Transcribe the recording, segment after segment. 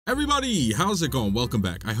Everybody, how's it going? Welcome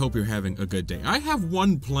back. I hope you're having a good day. I have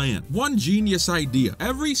one plan, one genius idea.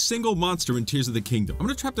 Every single monster in Tears of the Kingdom, I'm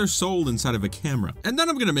gonna trap their soul inside of a camera, and then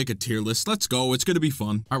I'm gonna make a tier list. Let's go, it's gonna be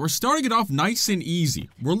fun. All right, we're starting it off nice and easy.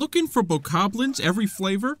 We're looking for bokoblins, every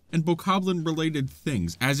flavor, and bokoblin related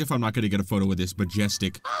things, as if I'm not gonna get a photo with this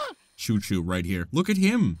majestic choo-choo right here. Look at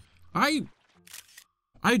him. I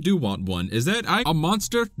do want one. Is that a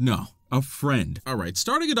monster? No. A friend. All right,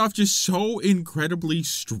 starting it off just so incredibly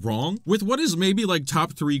strong with what is maybe like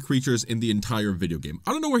top 3 creatures in the entire video game.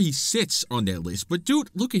 I don't know where he sits on that list, but dude,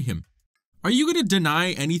 look at him. Are you gonna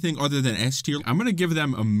deny anything other than S tier? I'm gonna give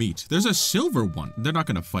them a meat. There's a silver one. They're not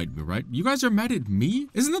gonna fight me, right? You guys are mad at me?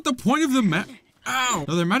 Isn't that the point of the map? Ow!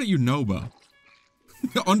 No, they're mad at you, Noba.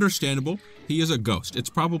 Understandable. He is a ghost. It's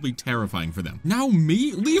probably terrifying for them. Now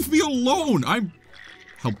me? Leave me alone!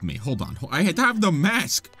 Help me, hold on. I had to have the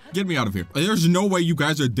mask. Get me out of here. There's no way you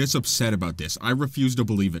guys are this upset about this. I refuse to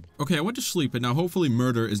believe it. Okay, I went to sleep, and now hopefully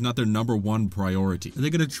murder is not their #1 priority. Are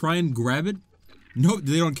they gonna try and grab it? No,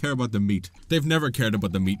 they don't care about the meat. They've never cared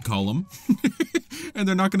about the meat column. And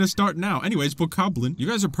they're not gonna start now. Anyways, bokoblin, you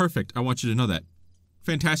guys are perfect. I want you to know that.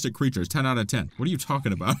 Fantastic creatures, 10 out of 10. What are you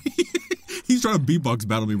talking about? He's trying to beatbox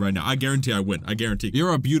battle me right now. I guarantee I win. I guarantee.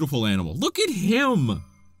 You're a beautiful animal. Look at him.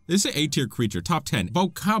 This is an A tier creature, top 10.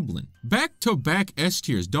 Bokoblin. Back-to-back S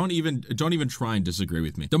tiers. Don't even try and disagree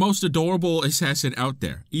with me. The most adorable assassin out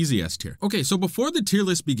there. Easy S tier. Okay, so before the tier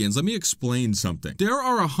list begins, let me explain something. There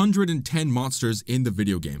are 110 monsters in the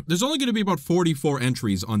video game. There's only gonna be about 44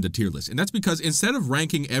 entries on the tier list, and that's because instead of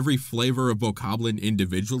ranking every flavor of bokoblin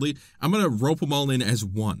individually, I'm gonna rope them all in as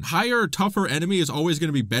one. Higher, tougher enemy is always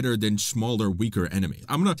gonna be better than smaller, weaker enemy.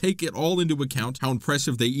 I'm gonna take it all into account, how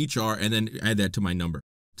impressive they each are, and then add that to my number.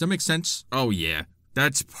 Does that make sense? Oh yeah,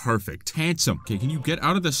 that's perfect. Handsome. Okay, can you get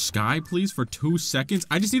out of the sky, please, for 2 seconds?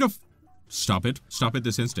 I just need a Stop it. Stop it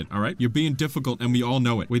this instant, all right? You're being difficult and we all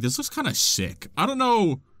know it. Wait, this looks kind of sick. I don't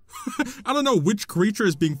know. I don't know which creature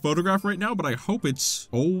is being photographed right now, but I hope it's...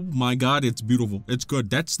 Oh my god, it's beautiful. It's good.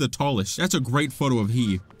 That's the tallest. That's a great photo of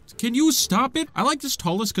he. Can you stop it? I like this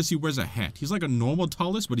tallest because he wears a hat. He's like a normal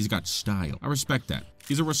tallest, but he's got style. I respect that.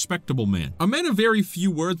 He's a respectable man. A man of very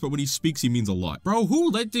few words, but when he speaks, he means a lot. Bro, who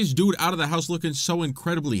let this dude out of the house looking so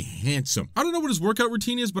incredibly handsome? I don't know what his workout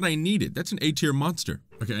routine is, but I need it. That's an A tier monster.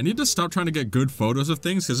 Okay, I need to stop trying to get good photos of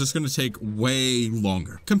things because it's going to take way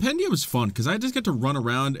longer. Compendium is fun because I just get to run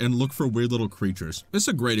around and look for weird little creatures. It's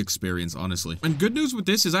a great experience, honestly. And good news with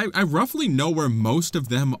this is I roughly know where most of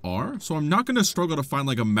them are, so I'm not going to struggle to find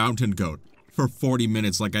like a mountain goat for 40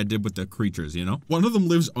 minutes like I did with the creatures, you know? One of them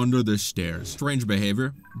lives under the stairs. Strange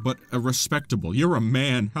behavior, but a respectable. You're a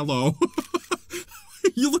man. Hello.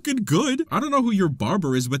 You looking good. I don't know who your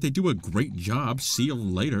barber is, but they do a great job. See you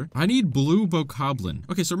later. I need blue bokoblin.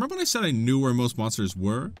 Okay, so remember when I said I knew where most monsters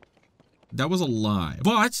were? That was a lie.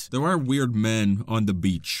 But there are weird men on the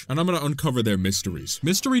beach, and I'm gonna uncover their mysteries.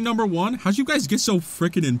 Mystery number 1, how'd you guys get so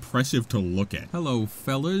freaking impressive to look at? Hello,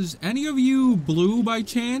 fellas. Any of you blue by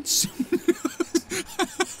chance?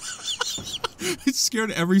 It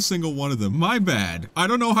scared every single one of them. My bad. I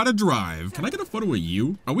don't know how to drive. Can I get a photo of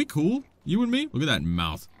you? Are we cool? You and me? Look at that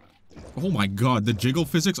mouth. Oh my god, the jiggle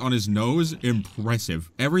physics on his nose,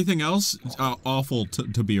 impressive. Everything else, awful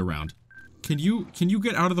to be around. Can you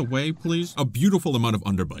get out of the way, please? A beautiful amount of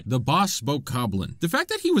underbite. The boss bokoblin. The fact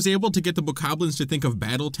that he was able to get the bokoblins to think of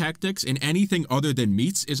battle tactics in anything other than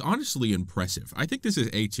meats is honestly impressive. I think this is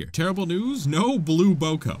A tier. Terrible news? No blue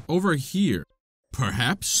boko. Over here.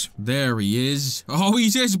 Perhaps. There he is. Oh,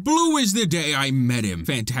 he's as blue as the day I met him.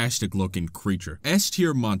 Fantastic looking creature. S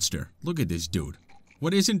tier monster. Look at this dude.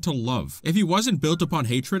 What isn't to love? If he wasn't built upon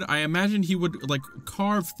hatred, I imagine he would, like,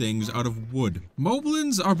 carve things out of wood.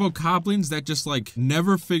 Moblins are bokoblins that just, like,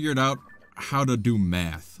 never figured out how to do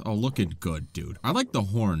math. Oh, looking good, dude. I like the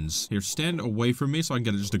horns. Here, stand away from me so I can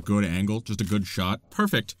get just a good angle, just a good shot.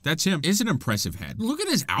 Perfect. That's him. It's an impressive head. Look at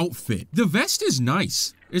his outfit. The vest is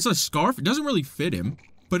nice. It's a scarf. It doesn't really fit him,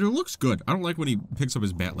 but it looks good. I don't like when he picks up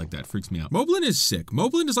his bat like that. Freaks me out. Moblin is sick.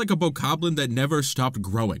 Moblin is like a bokoblin that never stopped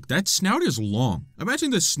growing. That snout is long. Imagine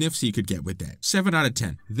the sniffs he could get with that. 7 out of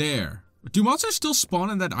 10. There. Do monsters still spawn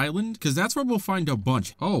on that island? Because that's where we'll find a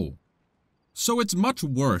bunch. Oh. So it's much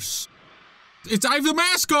worse. I have the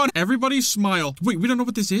mask on! Everybody smile. Wait, we don't know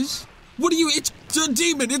what this is? What are you? It's a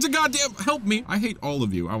demon. It's a goddamn... Help me. I hate all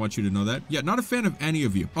of you. I want you to know that. Yeah, not a fan of any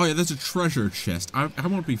of you. Oh yeah, that's a treasure chest. I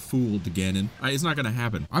won't be fooled, Ganon. It's not gonna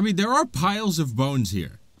happen. I mean, there are piles of bones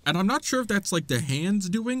here. And I'm not sure if that's like the hands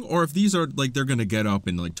doing or if these are like they're gonna get up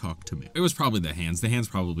and like talk to me. It was probably the hands. The hands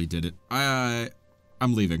probably did it.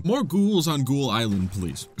 I'm leaving. More ghouls on Ghoul Island,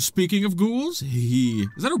 please. Speaking of ghouls, is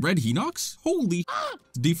that a red Hinox? Holy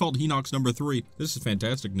default Hinox number 3. This is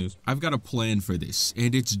fantastic news. I've got a plan for this,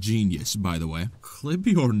 and it's genius, by the way. Clip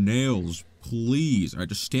your nails, please. All right,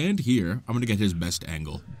 just stand here. I'm gonna get his best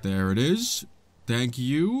angle. There it is. Thank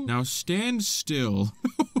you. Now stand still.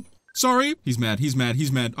 Sorry. He's mad. He's mad.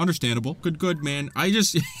 He's mad. Understandable. Good, man. I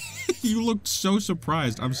just... You looked so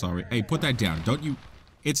surprised. I'm sorry. Hey, put that down. Don't you...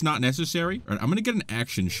 It's not necessary. All right, I'm gonna get an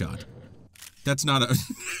action shot. That's not a...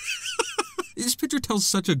 This picture tells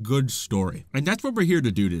such a good story. And that's what we're here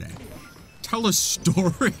to do today. Tell a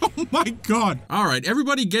story. Oh my god. All right,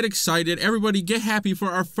 everybody get excited. Everybody get happy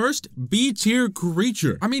for our first B tier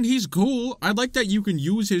creature. I mean, he's cool. I like that you can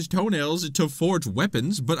use his toenails to forge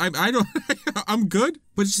weapons, but I don't... I'm good.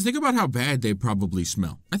 But just think about how bad they probably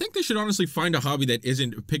smell. I think they should honestly find a hobby that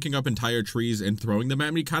isn't picking up entire trees and throwing them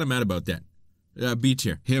at me. Kind of mad about that. B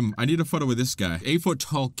tier. Him. I need a photo with this guy. 8-foot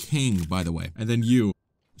tall king, by the way. And then you.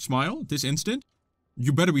 Smile this instant.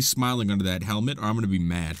 You better be smiling under that helmet or I'm gonna be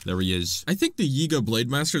mad. There he is. I think the Yiga Blade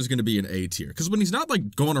Master is gonna be an A tier. Because when he's not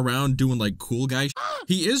like going around doing like cool guy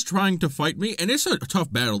he is trying to fight me and it's a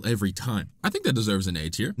tough battle every time. I think that deserves an A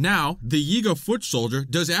tier. Now, the Yiga Foot Soldier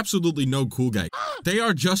does absolutely no cool guy. They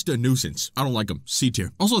are just a nuisance. I don't like them. C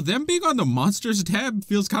tier. Also, them being on the monsters tab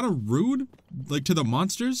feels kind of rude. Like to the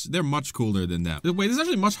monsters, they're much cooler than that. Wait, it's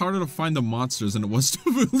actually much harder to find the monsters than it was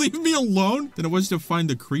to leave me alone than it was to find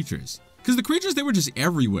the creatures. Because the creatures, they were just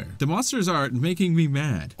everywhere. The monsters are making me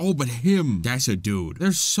mad. Oh, but him, that's a dude.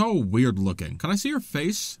 They're so weird looking. Can I see your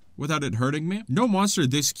face without it hurting me? No monster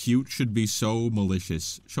this cute should be so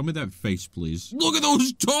malicious. Show me that face, please. Look at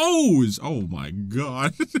those toes! Oh my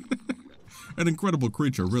god. An incredible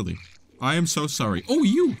creature, really. I am so sorry. Oh,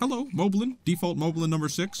 you. Hello, Moblin. Default Moblin number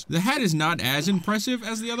 6. The hat is not as impressive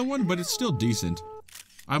as the other one, but it's still decent.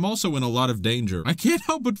 I'm also in a lot of danger. I can't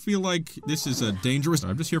help but feel like this is a dangerous...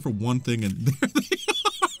 I'm just here for one thing and there they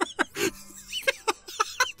are.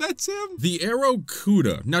 That's him. The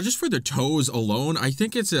Arrowcuda. Now, just for the toes alone, I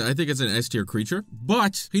think it's an S tier creature,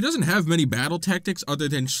 but he doesn't have many battle tactics other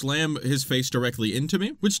than slam his face directly into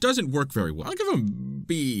me, which doesn't work very well. I'll give him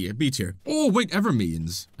B tier. Oh, wait,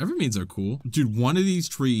 Evermeans. Evermeans are cool. Dude, one of these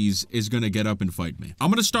trees is gonna get up and fight me. I'm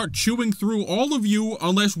gonna start chewing through all of you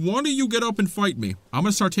unless one of you get up and fight me. I'm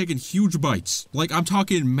gonna start taking huge bites. Like, I'm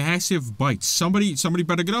talking massive bites. Somebody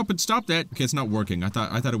better get up and stop that. Okay, it's not working. I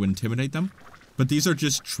thought it would intimidate them. But these are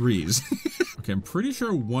just trees. Okay, I'm pretty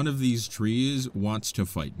sure one of these trees wants to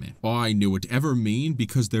fight me. Oh, I knew it. Evermean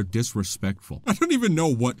because they're disrespectful. I don't even know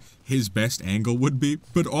what his best angle would be,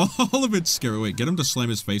 but all of it's scary. Wait, get him to slam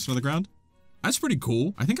his face on the ground? That's pretty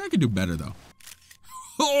cool. I think I could do better, though.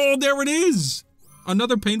 Oh, there it is!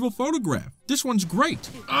 Another painful photograph. This one's great.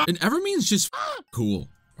 And Evermean's just cool.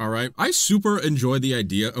 All right, I super enjoy the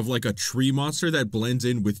idea of like a tree monster that blends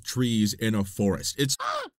in with trees in a forest. It's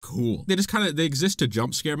cool. They just they exist to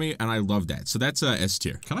jump scare me and I love that. So that's S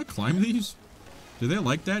tier. Can I climb these? Do they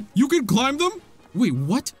like that? You can climb them? Wait,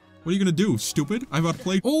 what? What are you gonna do, stupid? I've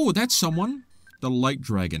outplayed. Oh, that's someone. The Light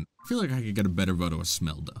Dragon. I feel like I could get a better vote of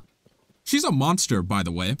Smelda. She's a monster, by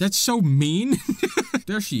the way. That's so mean.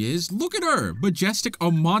 There she is. Look at her. Majestic, a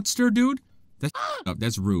monster, dude.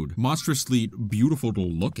 That's rude. Monstrously beautiful to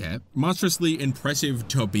look at. Monstrously impressive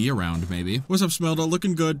to be around, maybe. What's up, Smelda?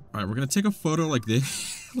 Looking good. All right, we're gonna take a photo like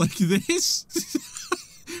this. Like this.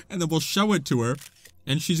 And then we'll show it to her.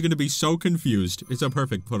 And she's gonna be so confused. It's a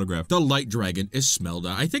perfect photograph. The Light Dragon is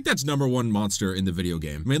Smelda. I think that's #1 monster in the video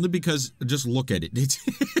game. Mainly because, just look at it.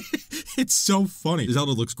 It's so funny.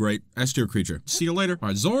 Zelda looks great. S tier creature. See you later. All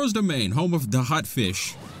right, Zora's Domain, home of the hot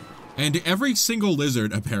fish. And every single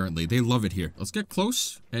lizard, apparently. They love it here. Let's get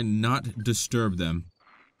close and not disturb them.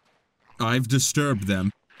 I've disturbed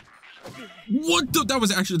them. What the? That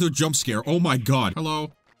was actually the jump scare. Oh my god.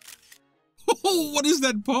 Hello. Oh, what is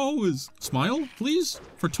that pose? Smile, please?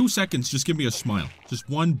 For 2 seconds, just give me a smile. Just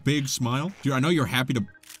one big smile. Dude, I know you're happy to...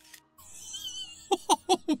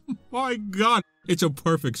 Oh my god. It's a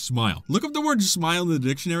perfect smile. Look up the word smile in the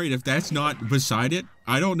dictionary, and if that's not beside it,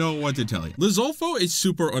 I don't know what to tell you. Lizolfo is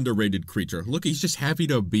super underrated creature. Look, he's just happy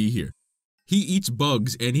to be here. He eats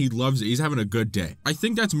bugs and he loves it. He's having a good day. I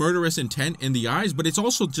think that's murderous intent in the eyes, but it's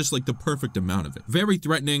also just like the perfect amount of it. Very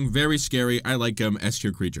threatening, very scary. I like him. S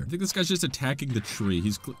tier creature. I think this guy's just attacking the tree.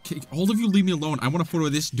 He's all of you leave me alone. I want a photo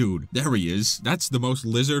of this dude. There he is. That's the most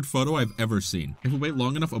lizard photo I've ever seen. If we wait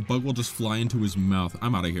long enough, a bug will just fly into his mouth.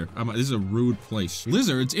 I'm out of here. This is a rude place.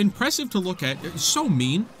 Lizards, impressive to look at. So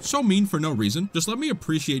mean for no reason. Just let me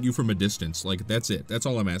appreciate you from a distance. Like, that's it. That's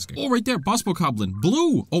all I'm asking. Oh, right there, Bosphocoblin.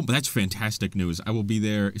 Blue. Oh, that's fantastic. fantastic news. I will be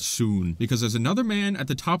there soon because there's another man at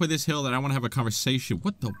the top of this hill that I want to have a conversation.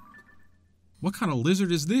 What kind of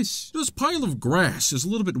lizard is this? This pile of grass is a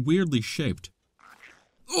little bit weirdly shaped.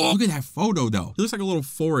 Oh, look at that photo though. He looks like a little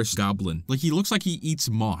forest goblin. Like he looks like he eats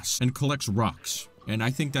moss and collects rocks. And I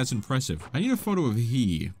think that's impressive. I need a photo of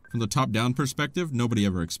he. From the top down perspective, nobody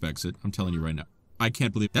ever expects it. I'm telling you right now. I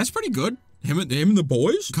can't believe that's pretty good. Him and the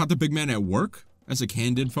boys caught the big man at work. That's a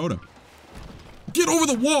candid photo. Get over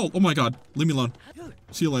the wall! Oh my god, leave me alone.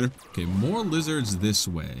 See you later. Okay, more lizards this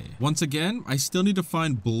way. Once again, I still need to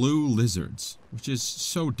find blue lizards, which is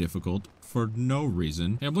so difficult for no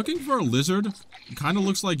reason. Hey, I'm looking for a lizard. Kind of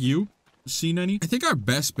looks like you. Seen any? I think our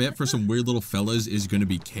best bet for some weird little fellas is gonna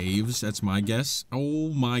be caves. That's my guess. Oh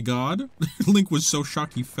my god. Link was so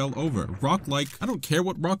shocked he fell over. Rock-like. I don't care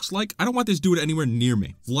what rock's like. I don't want this dude anywhere near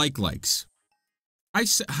me. Likes. I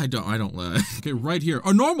don't. Okay, right here.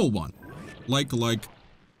 A normal one. Like.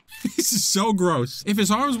 This is so gross. If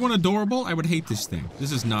his arms weren't adorable, I would hate this thing.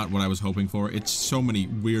 This is not what I was hoping for. It's so many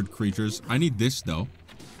weird creatures. I need this though.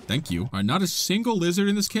 Thank you. All right, not a single lizard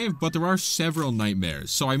in this cave, but there are several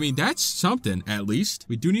nightmares. So, I mean, that's something, at least.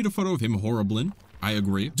 We do need a photo of him, Horriblin. I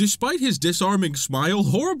agree. Despite his disarming smile,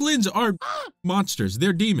 Horriblins are monsters.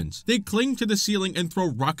 They're demons. They cling to the ceiling and throw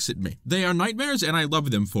rocks at me. They are nightmares, and I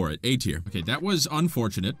love them for it. A tier. Okay, that was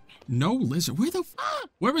unfortunate. No lizard.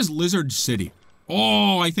 Where is Lizard City?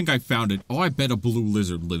 Oh, I think I found it. Oh, I bet a blue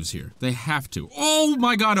lizard lives here. They have to. Oh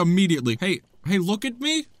my god, immediately. Hey, look at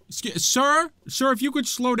me. Sir, if you could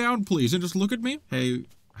slow down, please, and just look at me. Hey,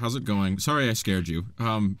 how's it going? Sorry I scared you.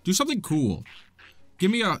 Do something cool.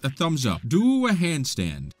 Give me a thumbs up. Do a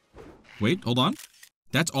handstand. Wait, hold on.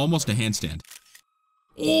 That's almost a handstand.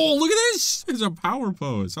 Oh, look at this. It's a power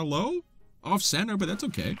pose. Hello? Off center, but that's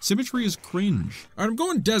okay. Symmetry is cringe. All right, I'm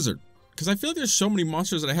going desert. Because I feel like there's so many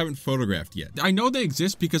monsters that I haven't photographed yet. I know they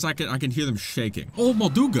exist because I can hear them shaking. Oh,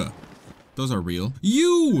 Molduga. Those are real.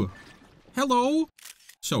 You! Hello?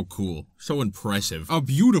 So cool. So impressive. A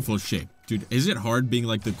beautiful shape. Dude, is it hard being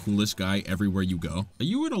like the coolest guy everywhere you go? Are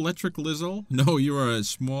you an electric Lizzle? No, you are a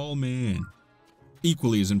small man.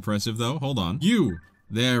 Equally as impressive though. Hold on. You!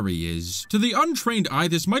 There he is. To the untrained eye,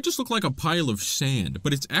 this might just look like a pile of sand,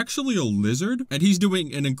 but it's actually a lizard, and he's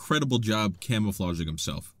doing an incredible job camouflaging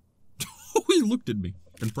himself. Oh, he looked at me.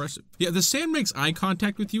 Impressive. Yeah, the sand makes eye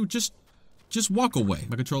contact with you. Just walk away.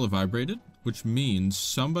 My controller vibrated, which means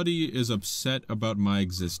somebody is upset about my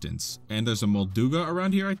existence. And there's a Molduga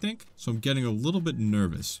around here, I think. So I'm getting a little bit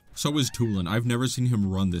nervous. So is Tulin. I've never seen him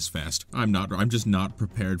run this fast. I'm just not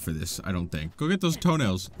prepared for this, I don't think. Go get those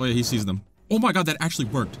toenails. Oh yeah, he sees them. Oh my god, that actually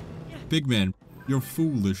worked. Big man, you're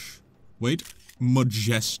foolish. Wait,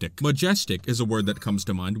 majestic. Majestic is a word that comes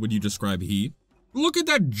to mind when you describe he. Look at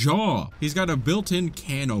that jaw. He's got a built-in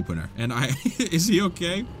can opener. And is he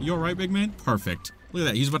okay? You all right, big man? Perfect. Look at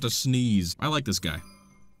that. He's about to sneeze. I like this guy.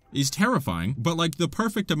 He's terrifying, but like the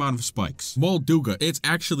perfect amount of spikes. Molduga, it's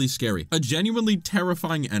actually scary. A genuinely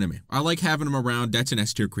terrifying enemy. I like having him around. That's an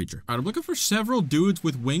S tier creature. All right, I'm looking for several dudes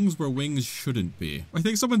with wings where wings shouldn't be. I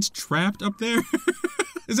think someone's trapped up there.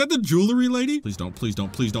 Is that the jewelry lady? Please don't, please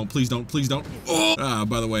don't, please don't, please don't, please don't. Oh!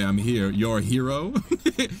 By the way, I'm here, your hero.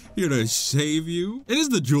 Here to save you. It is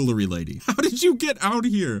the jewelry lady. How did you get out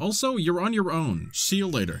here? Also, you're on your own. See you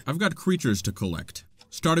later. I've got creatures to collect.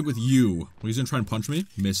 Starting with you. He's gonna try and punch me.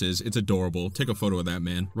 Misses. It's adorable. Take a photo of that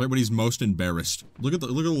man. Right when he's most embarrassed. Look at the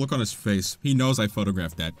look on his face. He knows I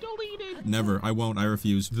photographed that. Deleted. Never. I won't. I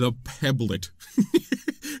refuse. The Pebblet.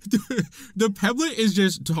 The Pebblet is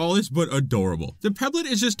just tallest but adorable. The Pebblet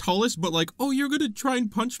is just tallest but like, oh, you're gonna try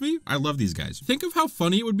and punch me? I love these guys. Think of how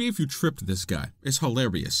funny it would be if you tripped this guy. It's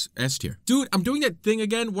hilarious. S tier. Dude, I'm doing that thing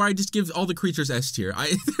again where I just give all the creatures S tier.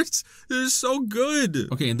 They're so good.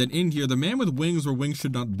 Okay, and then in here, the man with wings where wings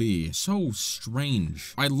should not be. So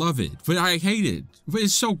strange. I love it, but I hate it. But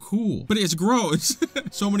it's so cool. But it's gross.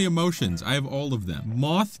 So many emotions. I have all of them.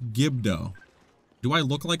 Moth Gibdo. Do I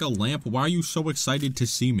look like a lamp? Why are you so excited to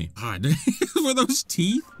see me? God, were those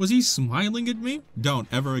teeth? Was he smiling at me? Don't,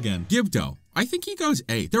 ever again. Gibdo. I think he goes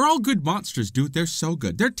A. They're all good monsters, dude. They're so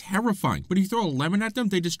good. They're terrifying. But if you throw a lemon at them,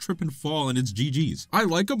 they just trip and fall, and it's GG's. I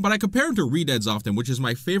like them, but I compare them to Redeads often, which is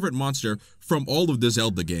my favorite monster from all of the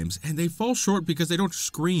Zelda games, and they fall short because they don't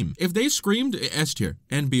scream. If they screamed, S tier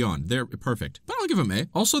and beyond. They're perfect. But I'll give them A.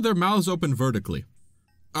 Also, their mouths open vertically.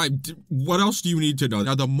 What else do you need to know?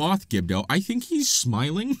 Now, the Moth Gibdo, I think he's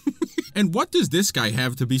smiling. And what does this guy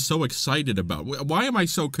have to be so excited about? Why am I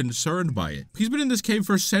so concerned by it? He's been in this cave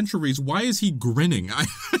for centuries. Why is he grinning? I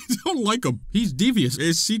don't like him. He's devious.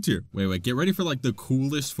 It's C tier. Wait, get ready for like the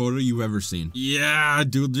coolest photo you've ever seen. Yeah,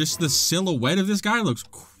 dude, just the silhouette of this guy looks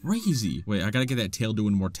crazy. Wait, I gotta get that tail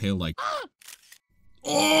doing more tail-like.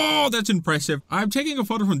 Oh, that's impressive. I'm taking a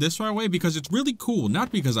photo from this far away because it's really cool,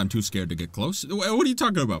 not because I'm too scared to get close. What are you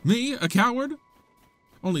talking about? Me? A coward?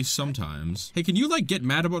 Only sometimes. Hey, can you, like, get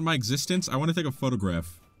mad about my existence? I want to take a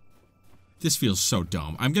photograph. This feels so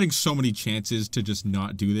dumb. I'm getting so many chances to just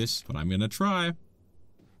not do this, but I'm gonna try.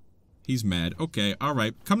 He's mad. Okay,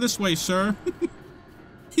 alright. Come this way, sir.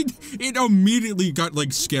 It immediately got,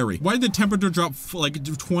 like, scary. Why did the temperature drop, like,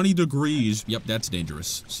 20 degrees? Yep, that's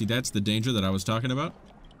dangerous. See, that's the danger that I was talking about.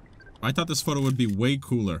 I thought this photo would be way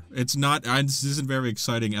cooler. It's not, this isn't very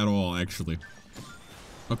exciting at all, actually.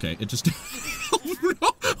 Okay, it just... Oh,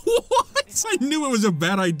 no. What? I knew it was a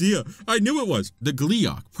bad idea. I knew it was. The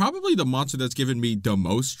Gleeok, probably the monster that's given me the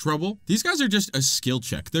most trouble. These guys are just a skill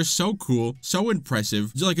check. They're so cool, so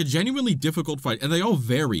impressive, like a genuinely difficult fight, and they all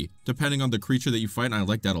vary depending on the creature that you fight, and I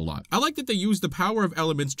like that a lot. I like that they use the power of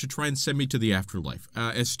elements to try and send me to the afterlife.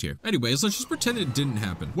 S tier. Anyways, let's just pretend it didn't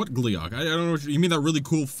happen. What Gleeok? I don't know what you mean, that really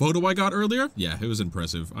cool photo I got earlier? Yeah, it was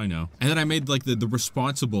impressive. I know. And then I made like the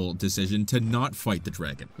responsible decision to not fight the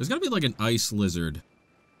dragon. There's gotta be like an ice lizard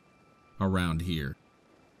around here.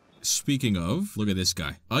 Speaking of, look at this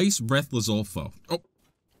guy. Ice Breathless Olfo. Oh,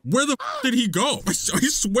 where the f did he go? I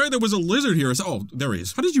swear there was a lizard here. Oh, there he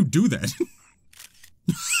is. How did you do that?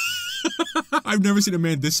 I've never seen a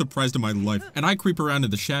man this surprised in my life. And I creep around in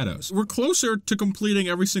the shadows. We're closer to completing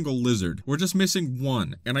every single lizard. We're just missing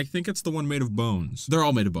one. And I think it's the one made of bones. They're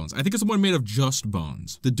all made of bones. I think it's the one made of just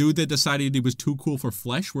bones. The dude that decided he was too cool for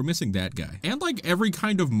flesh, we're missing that guy. And like every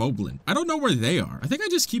kind of moblin. I don't know where they are. I think I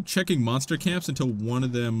just keep checking monster camps until one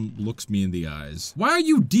of them looks me in the eyes. Why are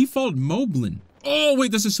you default moblin? Oh,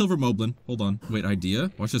 wait, this is silver moblin. Hold on. Wait,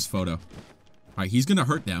 idea? Watch this photo. All right, he's gonna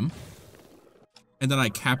hurt them. And then I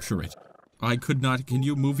capture it. I could not. Can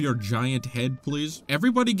you move your giant head, please?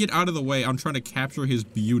 Everybody get out of the way. I'm trying to capture his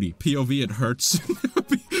beauty. POV, it hurts.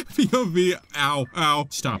 POV, ow, ow.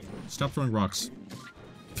 Stop. Stop throwing rocks.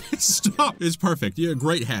 Stop. It's perfect. Yeah,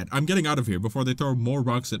 great hat. I'm getting out of here before they throw more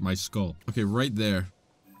rocks at my skull. Okay, right there.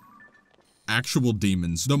 Actual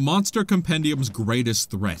demons. The monster compendium's greatest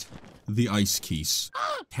threat. The ice keys.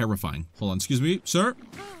 Terrifying. Hold on, excuse me, sir.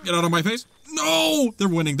 Get out of my face. No! They're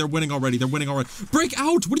winning already, Break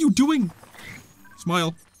out! What are you doing?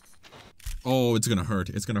 Smile. Oh, it's gonna hurt.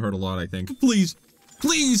 It's gonna hurt a lot, I think. Please.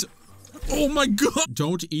 Please! Oh my god!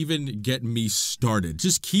 Don't even get me started.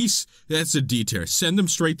 Just Keys, that's a D tier. Send them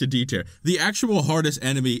straight to D tier. The actual hardest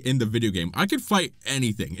enemy in the video game. I could fight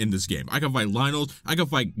anything in this game. I can fight Lionel, I can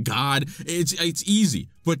fight God. It's easy.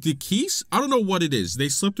 But the Keys, I don't know what it is. They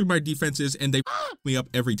slip through my defenses and they me up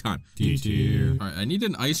every time. D tier. Alright, I need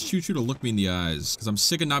an ice choo-choo to look me in the eyes, because I'm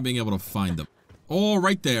sick of not being able to find them. Oh,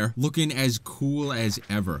 right there. Looking as cool as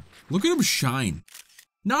ever. Look at him shine.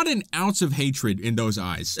 Not an ounce of hatred in those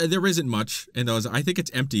eyes. There isn't much in those. I think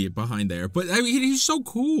it's empty behind there, but I mean, he's so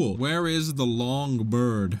cool. Where is the long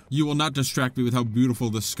bird? You will not distract me with how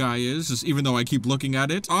beautiful the sky is, just even though I keep looking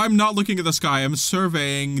at it. I'm not looking at the sky. I'm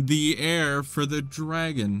surveying the air for the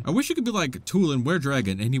dragon. I wish you could be like, Tulin, where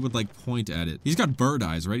dragon? And he would like point at it. He's got bird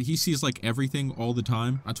eyes, right? He sees like everything all the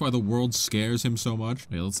time. That's why the world scares him so much.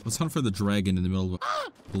 Okay, let's hunt for the dragon in the middle of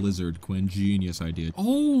a blizzard. Quinn, genius idea.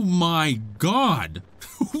 Oh my god.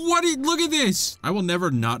 What? Look at this! I will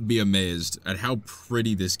never not be amazed at how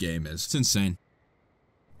pretty this game is. It's insane.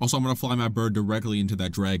 Also, I'm gonna fly my bird directly into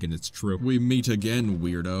that dragon, it's true. We meet again,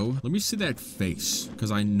 weirdo. Let me see that face,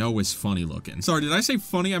 because I know it's funny looking. Sorry, did I say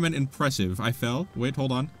funny? I meant impressive. I fell. Wait,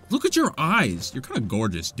 hold on. Look at your eyes. You're kind of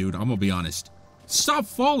gorgeous, dude. I'm gonna be honest. Stop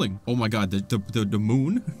falling! Oh my god, the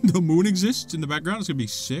moon? The moon exists in the background. It's gonna be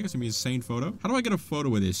sick. It's gonna be an insane photo. How do I get a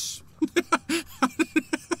photo of this?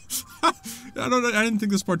 I didn't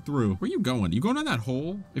think this part through. Where are you going? You going down that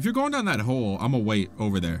hole? If you're going down that hole, I'm gonna wait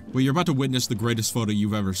over there. Well, you're about to witness the greatest photo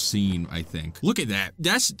you've ever seen, I think. Look at that.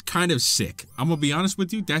 That's kind of sick. I'm gonna be honest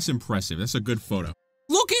with you. That's impressive. That's a good photo.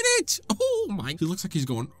 Look at it! Oh my. He looks like he's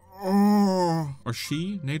going, oh. Or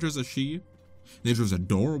she? Nadra's a she? Nadra's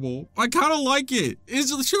adorable. I kind of like it.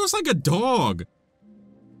 She looks like a dog.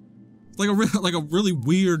 Like a really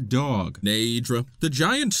weird dog. Nadra. The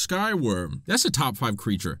giant skyworm. That's a top 5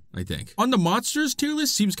 creature, I think. On the monsters tier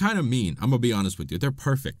list, seems kind of mean. I'm gonna be honest with you. They're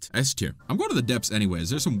perfect. S tier. I'm going to the depths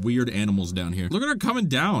anyways. There's some weird animals down here. Look at her coming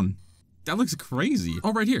down. That looks crazy.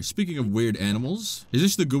 Oh, right here. Speaking of weird animals. Is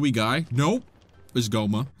this the gooey guy? Nope. It's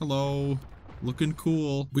Goma. Hello. Looking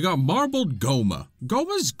cool. We got Marbled Goma.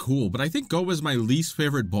 Goma's cool, but I think Goma's my least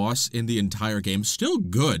favorite boss in the entire game. Still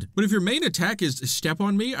good, but if your main attack is step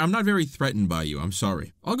on me, I'm not very threatened by you. I'm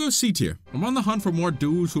sorry. I'll go C tier. I'm on the hunt for more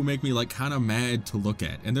dudes who make me like kind of mad to look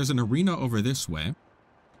at, and there's an arena over this way.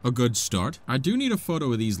 a good start. I do need a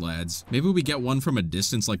photo of these lads. Maybe we get one from a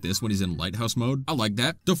distance like this when he's in lighthouse mode. I like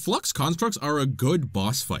that. The flux constructs are a good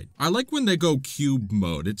boss fight. I like when they go cube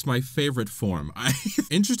mode. It's my favorite form.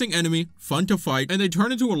 Interesting enemy, fun to fight, and they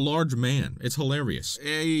turn into a large man. It's hilarious.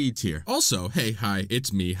 A tier. Also, hey, hi,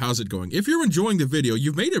 it's me. How's it going? If you're enjoying the video,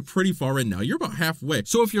 you've made it pretty far in now. You're about halfway.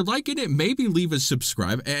 So if you're liking it, maybe leave a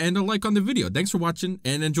subscribe and a like on the video. Thanks for watching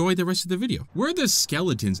and enjoy the rest of the video. Where are the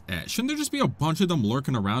skeletons at? Shouldn't there just be a bunch of them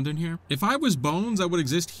lurking around in here? If I was Bones, I would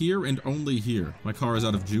exist here and only here. My car is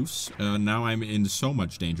out of juice. Now I'm in so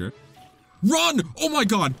much danger. Run! Oh my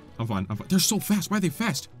god! I'm fine, I'm fine. They're so fast. Why are they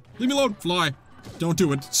fast? Leave me alone. Fly. Don't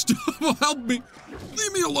do it. Stop. Help me.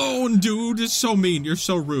 Leave me alone, dude. It's so mean. You're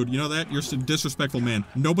so rude. You know that? You're a disrespectful man.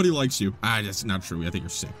 Nobody likes you. That's not true. I think you're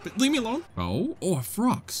sick. But leave me alone. Oh, a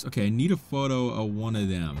frox. Okay, I need a photo of one of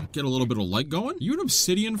them. Get a little bit of light going. You an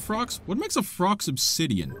obsidian frox? What makes a frox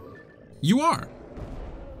obsidian? You are.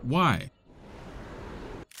 Why?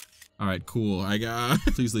 All right, cool.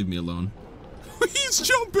 Please leave me alone. He's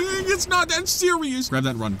jumping. It's not that serious. Grab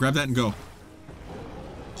that and run. Grab that and go.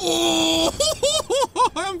 Oh,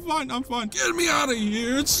 I'm fine, I'm fine. Get me out of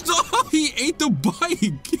here. Stop. He ate the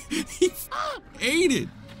bike. He ate it.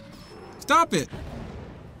 Stop it.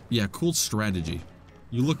 Yeah, cool strategy.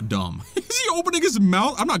 You look dumb. Is he opening his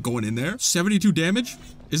mouth? I'm not going in there. 72 damage?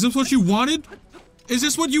 Is this what you wanted? Is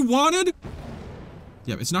this what you wanted?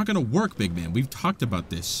 Yeah, it's not gonna work, big man. We've talked about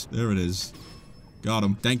this. There it is. Got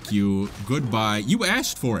him. Thank you. Goodbye. You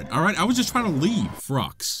asked for it, all right? I was just trying to leave.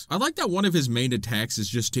 Frox. I like that one of his main attacks is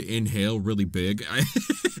just to inhale really big.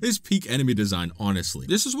 His peak enemy design, honestly.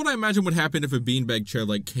 This is what I imagine would happen if a beanbag chair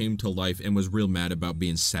like came to life and was real mad about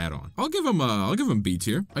being sat on. I'll give him B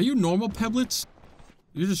tier. Are you normal, Peblets?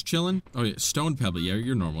 You're just chilling? Oh yeah, Stone Pebble. Yeah,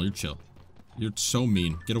 you're normal. You're chill. You're so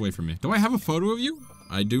mean. Get away from me. Do I have a photo of you?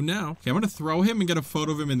 I do now. Okay, I'm gonna throw him and get a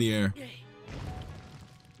photo of him in the air.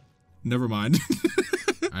 Never mind.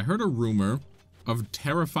 I heard a rumor of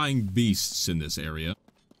terrifying beasts in this area,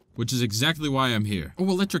 which is exactly why I'm here. Oh,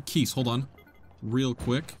 electric keys. Hold on. Real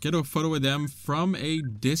quick. Get a photo of them from a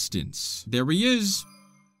distance. There he is.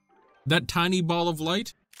 That tiny ball of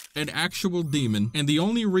light. An actual demon. And the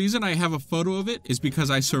only reason I have a photo of it is because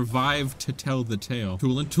I survived to tell the tale.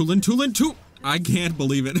 Toolin'. I can't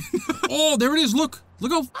believe it. Oh, there it is. Look.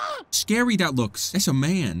 Look how scary that looks. That's a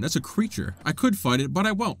man. That's a creature. I could fight it, but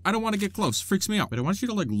I won't. I don't want to get close. Freaks me out. But I want you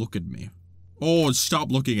to, like, look at me. Oh,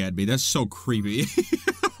 stop looking at me. That's so creepy.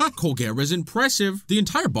 Colgera is impressive. The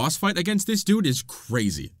entire boss fight against this dude is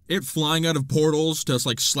crazy. It flying out of portals to,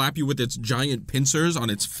 like, slap you with its giant pincers on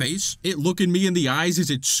its face. It looking me in the eyes as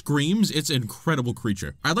it screams. It's an incredible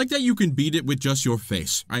creature. I like that you can beat it with just your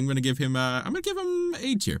face. I'm gonna give him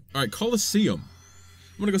A tier. All right, Coliseum.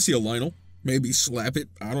 I'm gonna go see a Lionel. Maybe slap it.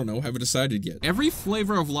 I don't know. Haven't decided yet. Every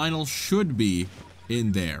flavor of Lionel should be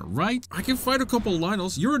in there, right? I can fight a couple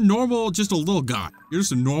Lionels. You're a normal, just a little guy. You're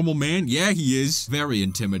just a normal man. Yeah, he is. Very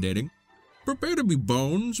intimidating. Prepare to be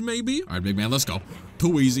Bones, maybe? All right, big man, let's go.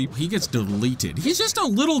 Too easy. He gets deleted. He's just a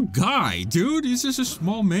little guy, dude. He's just a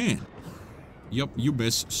small man. Yup, you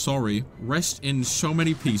miss. Sorry. Rest in so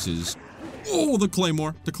many pieces. Oh, the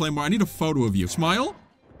Claymore. The Claymore. I need a photo of you. Smile?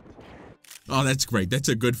 Oh, that's great. That's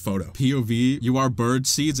a good photo. POV, you are bird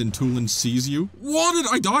seeds and Tulin sees you.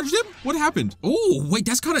 What? I dodged him? What happened? Oh, wait,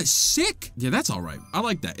 that's kind of sick. Yeah, that's all right. I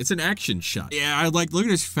like that. It's an action shot. Yeah, look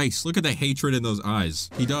at his face. Look at the hatred in those eyes.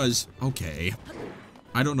 He does. Okay.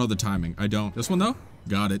 I don't know the timing. I don't. This one, though?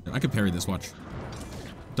 Got it. I could parry this. Watch.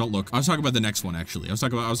 Don't look. I was talking about the next one, actually. I was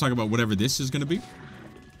talking about whatever this is going to be.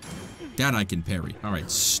 That I can parry. All right,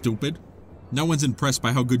 stupid. No one's impressed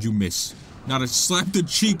by how good you miss. Not a slap the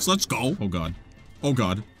cheeks. Let's go. Oh, God. Oh,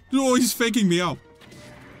 God. Oh, he's faking me out.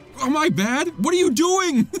 Am I bad? What are you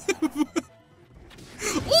doing?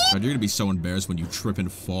 Oh! You're gonna be so embarrassed when you trip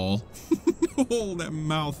and fall. Oh, that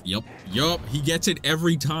mouth. Yup. He gets it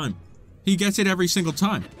every time. He gets it every single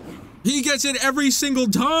time. He gets it every single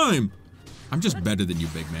time. I'm just better than you,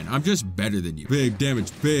 big man. I'm just better than you. Big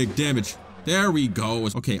damage. Big damage. There we go.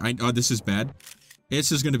 Okay, this is bad.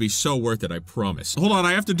 This is gonna be so worth it, I promise. Hold on,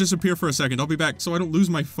 I have to disappear for a second. I'll be back so I don't lose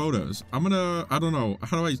my photos. I don't know.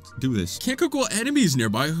 How do I do this? Can't cook while enemies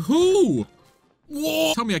nearby. Who?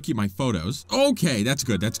 Whoa. Tell me I keep my photos. Okay, that's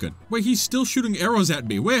good, that's good. Wait, he's still shooting arrows at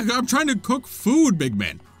me. Wait, I'm trying to cook food, big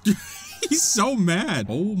man. He's so mad.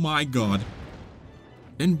 Oh my God.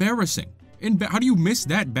 Embarrassing. How do you miss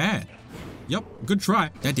that bad? Yep, good try.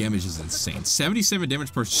 That damage is insane. 77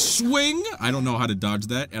 damage per swing. I don't know how to dodge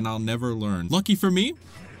that, and I'll never learn. Lucky for me,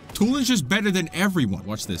 Tulin's just better than everyone.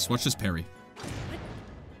 Watch this. Watch this parry.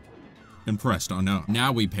 Impressed. Oh no.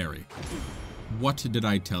 Now we parry. What did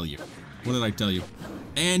I tell you? What did I tell you?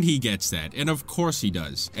 And he gets that. And of course he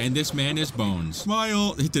does. And this man is Bones.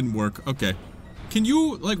 Smile. It didn't work. Okay. Can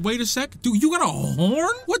you, like, wait a sec? Dude, you got a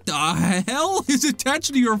horn? What the hell is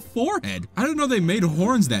attached to your forehead? I didn't know they made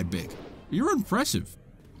horns that big. You're impressive.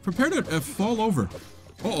 Prepare to fall over.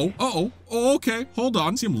 Uh-oh, uh-oh. Oh, okay. Hold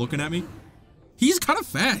on. See him looking at me? He's kind of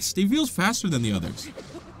fast. He feels faster than the others.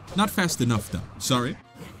 Not fast enough, though. Sorry.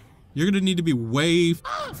 You're gonna need to be way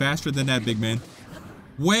faster than that, big man.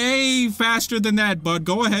 Way faster than that, bud.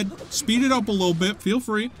 Go ahead. Speed it up a little bit. Feel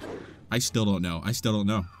free. I still don't know. I still don't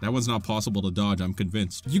know. That one's not possible to dodge, I'm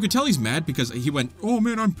convinced. You could tell he's mad because he went, oh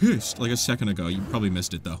man, I'm pissed, like a second ago. You probably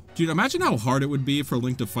missed it though. Dude, imagine how hard it would be for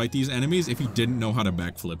Link to fight these enemies if he didn't know how to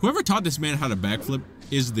backflip. Whoever taught this man how to backflip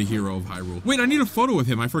is the hero of Hyrule. Wait, I need a photo of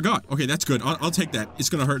him. I forgot. Okay, that's good. I'll take that. It's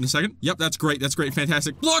gonna hurt in a second. Yep, that's great. That's great.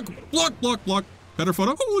 Fantastic. Block, block, block, block. Better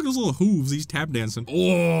photo. Oh, look at his little hooves. He's tap dancing.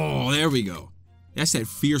 Oh, there we go. That's that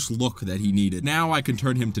fierce look that he needed. Now I can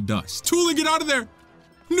turn him to dust. Tooling, get out of there.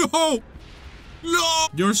 No. No!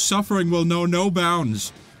 Your suffering will know no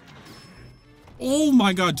bounds. Oh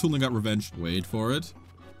my god, Tooling got revenge. Wait for it.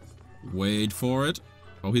 Wait for it.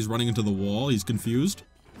 Oh, he's running into the wall. He's confused.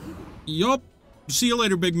 Yup. See you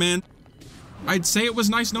later, big man. I'd say it was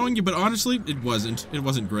nice knowing you, but honestly, it wasn't. It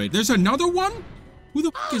wasn't great. There's another one? Who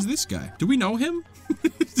the f is this guy? Do we know him?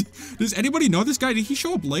 Does anybody know this guy? Did he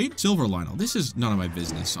show up late? Silver Lionel. This is none of my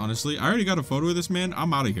business, honestly. I already got a photo of this man.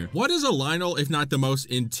 I'm out of here. What is a Lionel if not the most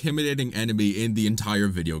intimidating enemy in the entire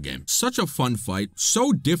video game? Such a fun fight.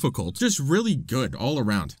 So difficult. Just really good all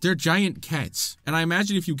around. They're giant cats. And I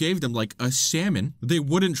imagine if you gave them like a salmon, they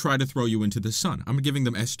wouldn't try to throw you into the sun. I'm giving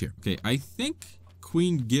them S tier. Okay, I think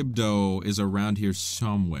Queen Gibdo is around here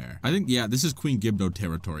somewhere. I think, yeah, this is Queen Gibdo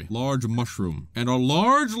territory. Large mushroom. And a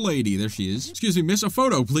large lady. There she is. Excuse me, miss, a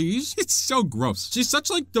photo, please. It's so gross. She's such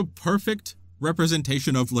like the perfect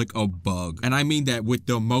representation of like a bug. And I mean that with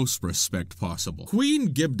the most respect possible.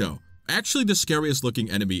 Queen Gibdo. Actually the scariest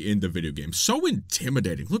looking enemy in the video game. So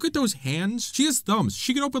intimidating. Look at those hands. She has thumbs.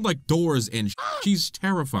 She can open like doors and she's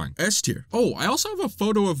terrifying. S tier. Oh, I also have a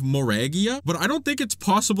photo of Moragia, but I don't think it's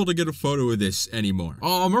possible to get a photo of this anymore.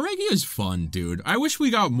 Oh, Moragia is fun, dude. I wish we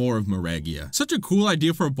got more of Moragia. Such a cool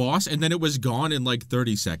idea for a boss and then it was gone in like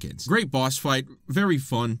 30 seconds. Great boss fight. Very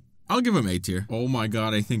fun. I'll give him A tier. Oh my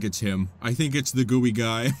god, I think it's him. I think it's the gooey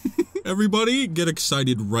guy. Everybody get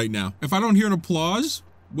excited right now. If I don't hear an applause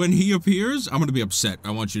when he appears, I'm gonna be upset.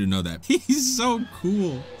 I want you to know that. He's so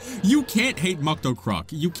cool. You can't hate Mukto Croc.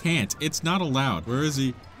 You can't. It's not allowed. Where is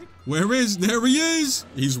he? Where is? There he is!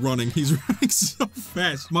 He's running. He's running so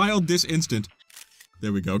fast. Smiled this instant.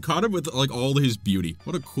 There we go. Caught him with like all his beauty.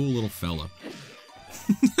 What a cool little fella.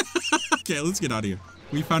 Okay, let's get out of here.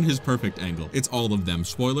 We found his perfect angle. It's all of them.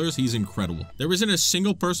 Spoilers, he's incredible. There isn't a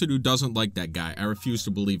single person who doesn't like that guy. I refuse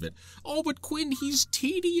to believe it. Oh, but Quinn, he's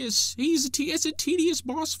tedious. It's a tedious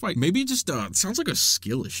boss fight. Maybe it just sounds like a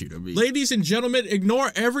skill issue to me. Ladies and gentlemen,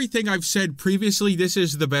 ignore everything I've said previously. This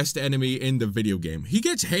is the best enemy in the video game. He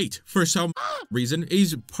gets hate for some reason.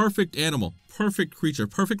 He's a perfect animal, perfect creature,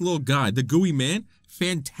 perfect little guy. The gooey man.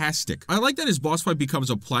 Fantastic. I like that his boss fight becomes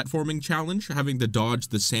a platforming challenge, having to dodge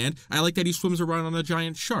the sand. I like that he swims around on a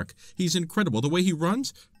giant shark. He's incredible. The way he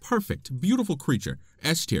runs, perfect. Beautiful creature.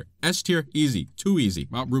 S tier. S tier, easy. Too easy.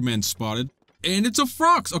 Wow, Ruman spotted. And it's a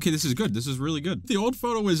Frox. Okay, this is good. This is really good. The old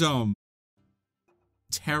photo is,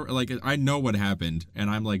 like, I know what happened, and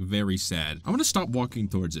I'm, like, very sad. I'm gonna stop walking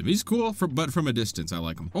towards him. He's cool, but from a distance, I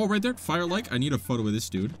like him. Oh, right there, fire-like. I need a photo of this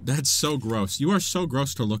dude. That's so gross. You are so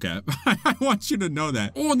gross to look at. I want you to know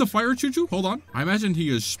that. Oh, and the fire choo-choo? Hold on. I imagine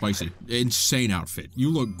he is spicy. Insane outfit. You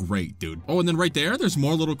look great, dude. Oh, and then right there, there's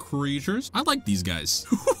more little creatures. I like these guys.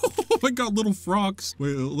 Oh my god, little frogs.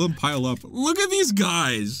 Wait, let them pile up. Look at these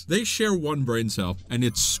guys. They share one brain cell, and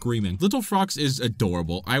it's screaming. Little frogs is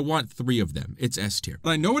adorable. I want 3 of them. It's S tier.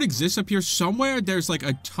 But I know it exists up here somewhere. There's like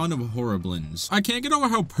a ton of Horriblins. I can't get over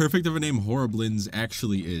how perfect of a name Horriblins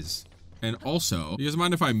actually is. And also, you guys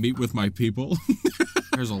mind if I meet with my people?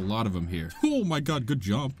 There's a lot of them here. Oh my god, good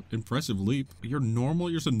jump. Impressive leap. You're normal?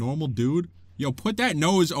 You're just a normal dude? Yo, put that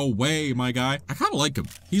nose away, my guy. I kind of like him.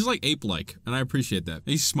 He's like ape-like, and I appreciate that.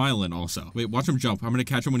 He's smiling also. Wait, watch him jump. I'm gonna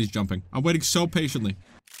catch him when he's jumping. I'm waiting so patiently.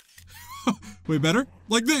 Wait, better?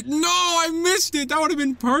 Like that? No, I missed it. That would have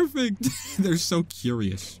been perfect. They're so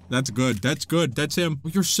curious. That's good. That's good. That's him. Oh,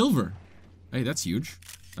 you're silver. Hey, that's huge.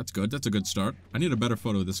 That's good. That's a good start. I need a better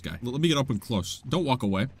photo of this guy. Let me get up and close. Don't walk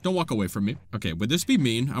away. Don't walk away from me. Okay, would this be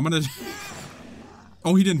mean? I'm gonna...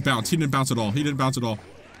 Oh, he didn't bounce. He didn't bounce at all. He didn't bounce at all.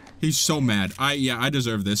 He's so mad. Yeah, I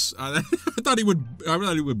deserve this. I thought he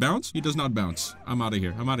would bounce. He does not bounce. I'm out of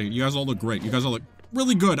here. I'm out of here. You guys all look great. You guys all look...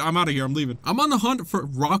 really good. I'm out of here. I'm leaving. I'm on the hunt for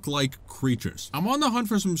rock-like creatures. I'm on the hunt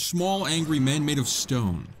for some small, angry men made of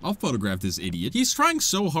stone. I'll photograph this idiot. He's trying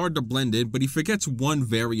so hard to blend in, but he forgets one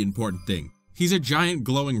very important thing. He's a giant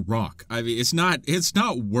glowing rock. I mean, it's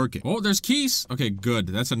not working. Oh, there's keys. Okay, good.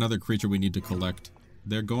 That's another creature we need to collect.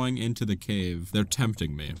 They're going into the cave. They're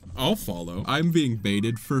tempting me. I'll follow. I'm being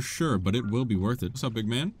baited for sure, but it will be worth it. What's up, big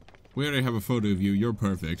man? We already have a photo of you. You're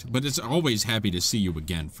perfect. But it's always happy to see you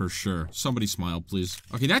again, for sure. Somebody smile, please.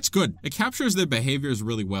 Okay, that's good. It captures their behaviors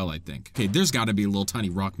really well, I think. Okay, there's gotta be little tiny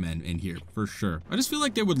rock men in here, for sure. I just feel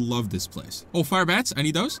like they would love this place. Oh, fire bats? I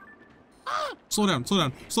need those. Slow down, slow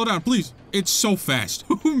down, slow down, please. It's so fast.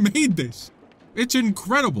 Who made this? It's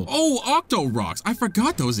incredible. Oh, octo rocks. I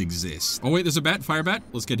forgot those exist. Oh, wait, there's a bat, fire bat.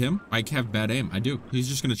 Let's get him. I have bad aim. I do. He's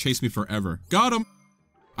just gonna chase me forever. Got him.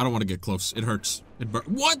 I don't want to get close. It hurts.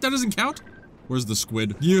 What? That doesn't count? Where's the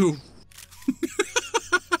squid? You.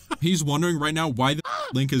 He's wondering right now why the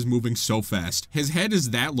Link is moving so fast. His head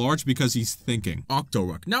is that large because he's thinking.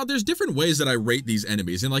 Octorok. Now, there's different ways that I rate these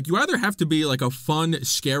enemies. And like, you either have to be like a fun,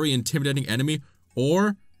 scary, intimidating enemy,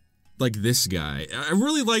 or like this guy. I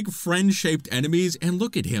really like friend-shaped enemies, and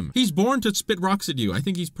look at him. He's born to spit rocks at you. I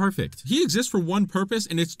think he's perfect. He exists for one purpose,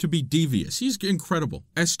 and it's to be devious. He's incredible.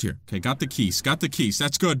 S tier. Okay, got the keys. Got the keys.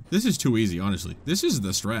 That's good. This is too easy, honestly. This is the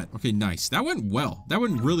strat. Okay, nice. That went well. That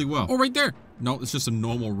went really well. Oh, right there. No, it's just a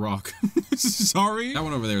normal rock. Sorry. That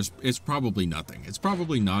one over there is probably nothing. It's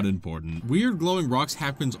probably not important. Weird glowing rocks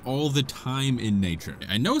happens all the time in nature.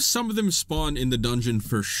 I know some of them spawn in the dungeon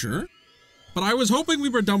for sure, but I was hoping we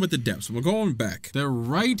were done with the depths. We're going back. They're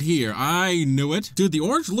right here. I knew it. Dude, the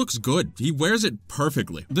orange looks good. He wears it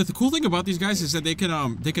perfectly. The cool thing about these guys is that they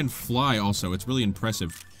can fly also. It's really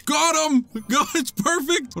impressive. Got him! God, it's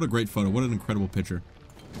perfect! What a great photo. What an incredible picture.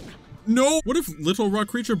 No! What if little rock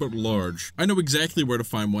creature, but large? I know exactly where to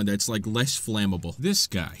find one that's like less flammable. This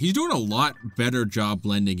guy. He's doing a lot better job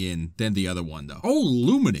blending in than the other one though. Oh,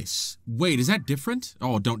 luminous. Wait, is that different?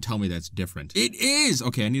 Oh, don't tell me that's different. It is!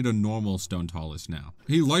 Okay, I need a normal stone tallest now.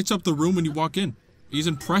 He lights up the room when you walk in. He's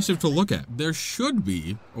impressive to look at. There should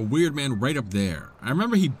be a weird man right up there. I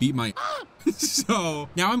remember he beat my so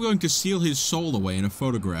now I'm going to seal his soul away in a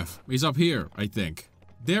photograph. He's up here, I think.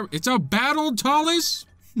 There, it's a battle tallest?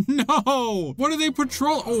 No! What do they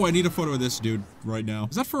patrol? Oh, I need a photo of this dude right now.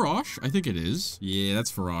 Is that Farosh? I think it is. Yeah, that's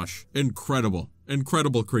Farosh. Incredible.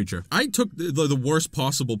 Incredible creature. I took the worst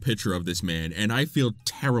possible picture of this man, and I feel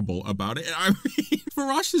terrible about it. I mean,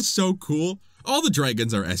 Farosh is so cool. All the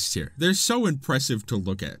dragons are S tier. They're so impressive to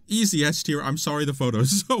look at. Easy S tier. I'm sorry the photo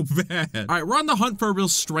is so bad. All right, we're on the hunt for a real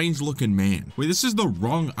strange looking man. Wait, this is the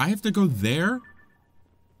wrong... I have to go there?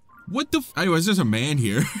 What the f- Anyways, there's a man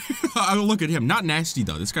here. I'll look at him. Not nasty,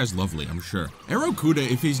 though. This guy's lovely, I'm sure. Aerokuda,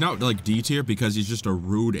 if he's not, like, D tier because he's just a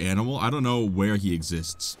rude animal, I don't know where he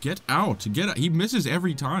exists. Get out. Get out. He misses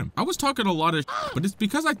every time. I was talking a lot of but it's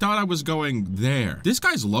because I thought I was going there. This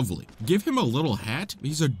guy's lovely. Give him a little hat.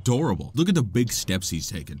 He's adorable. Look at the big steps he's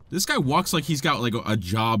taken. This guy walks like he's got, like, a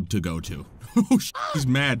job to go to. Oh, he's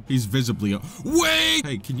mad. He's visibly... Wait!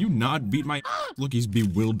 Hey, can you not beat my... Look, he's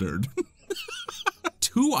bewildered.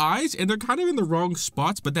 2 eyes, and they're kind of in the wrong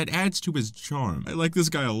spots, but that adds to his charm. I like this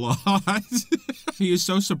guy a lot. He is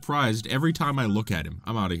so surprised every time I look at him.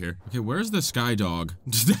 I'm out of here. Okay, where's the sky dog?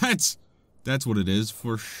 That's what it is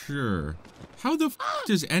for sure. How the f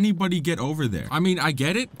does anybody get over there? I mean, I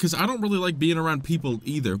get it, because I don't really like being around people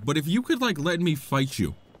either, but if you could, like, let me fight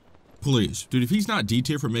you, please. Dude, if he's not D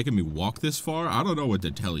tier for making me walk this far, I don't know what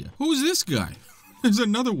to tell you. Who's this guy? There's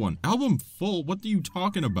another one. Album full. What are you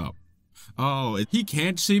talking about? Oh, he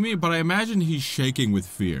can't see me, but I imagine he's shaking with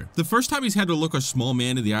fear. The first time he's had to look a small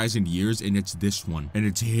man in the eyes in years, and it's this one. And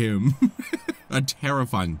it's him. A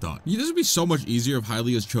terrifying thought. This would be so much easier if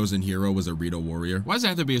Hylia's chosen hero was a Rito warrior. Why does it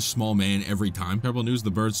have to be a small man every time? Terrible news,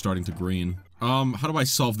 the bird's starting to green. How do I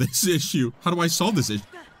solve this issue? How do I solve this issue?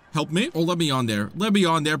 Help me? Oh, let me on there. Let me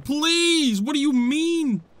on there, please! What do you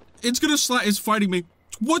mean? It's gonna it's fighting me.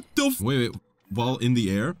 What the f- Wait. While in the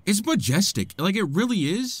air. It's majestic. Like, it really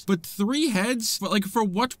is. But 3 heads? But, like, for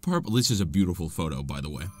what purpose? This is a beautiful photo, by the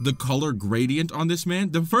way. The color gradient on this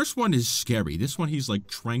man. The first one is scary. This one, he's, like,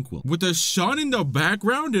 tranquil. With the sun in the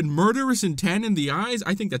background and murderous intent in the eyes,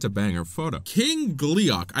 I think that's a banger photo. King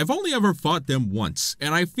Gleeok. I've only ever fought them once,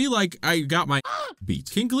 and I feel like I got my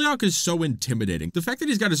beat. King Gleeok is so intimidating. The fact that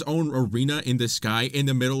he's got his own arena in the sky in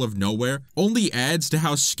the middle of nowhere only adds to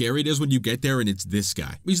how scary it is when you get there and it's this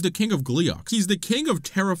guy. He's the king of Gleeok. He's the king of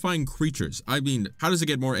terrifying creatures. I mean, how does it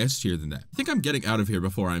get more S tier than that? I think I'm getting out of here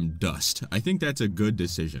before I'm dust. I think that's a good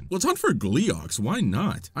decision. Let's hunt for Gleeoks. Why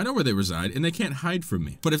not? I know where they reside, and they can't hide from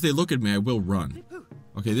me. But if they look at me, I will run.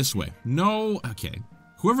 Okay, this way. No, okay.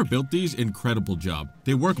 Whoever built these, incredible job.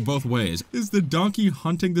 They work both ways. Is the donkey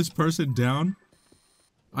hunting this person down?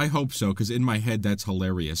 I hope so, because in my head, that's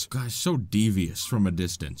hilarious. Gosh, so devious from a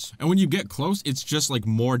distance. And when you get close, it's just like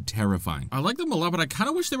more terrifying. I like them a lot, but I kind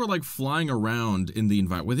of wish they were like flying around in the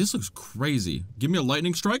environment. Wait, this looks crazy. Give me a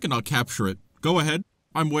lightning strike and I'll capture it. Go ahead.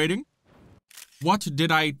 I'm waiting. What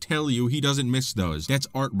did I tell you? He doesn't miss those. That's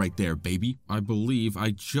art right there, baby. I believe I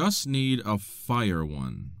just need a fire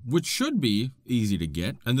one, which should be easy to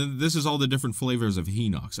get. And then this is all the different flavors of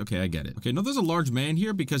Hinox. Okay, I get it. Okay, no, there's a large man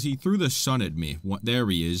here because he threw the sun at me. What? There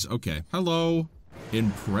he is. Okay. Hello.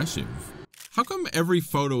 Impressive. How come every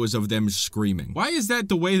photo is of them screaming? Why is that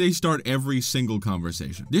the way they start every single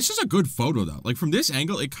conversation? This is a good photo though. Like from this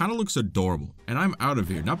angle, it kind of looks adorable. And I'm out of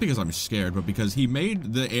here. Not because I'm scared, but because he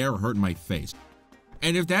made the air hurt my face.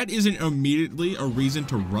 And if that isn't immediately a reason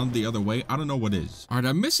to run the other way, I don't know what is. All right,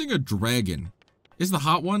 I'm missing a dragon. Is the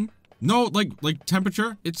hot one? No, like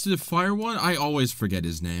temperature? It's the fire one? I always forget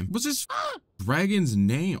his name. What's this dragon's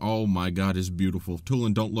name? Oh my God, it's beautiful.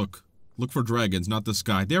 Tulin, don't look. Look for dragons, not the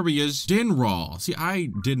sky. There he is. Dinral. See, I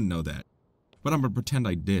didn't know that. But I'm gonna pretend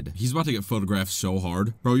I did. He's about to get photographed so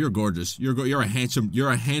hard. Bro, you're gorgeous. You're a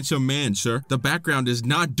handsome man, sir. The background is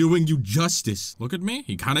not doing you justice. Look at me.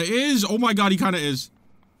 He kinda is. Oh my God, he kinda is.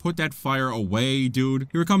 Put that fire away, dude.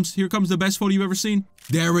 Here comes the best photo you've ever seen.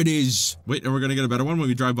 There it is. Wait, and we're gonna get a better one when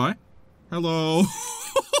we drive by? Hello.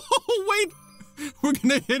 Wait. We're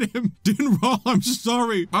gonna hit him. Dinral, I'm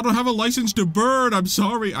sorry. I don't have a license to burn. I'm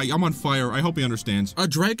sorry. I'm on fire. I hope he understands. A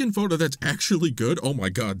dragon photo that's actually good? Oh my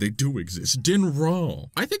God, they do exist. Dinral.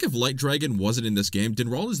 I think if Light Dragon wasn't in this game,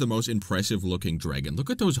 Dinral is the most impressive looking dragon. Look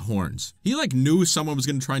at those horns. He like knew someone was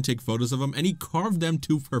gonna try and take photos of him and he carved them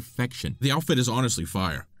to perfection. The outfit is honestly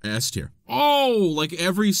fire. S tier. Oh, like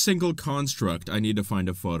every single construct I need to find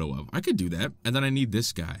a photo of. I could do that. And then I need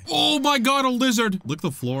this guy. Oh my God, a lizard. Lick the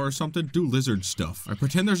floor or something. Do lizard stuff. I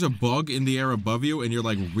pretend there's a bug in the air above you and you're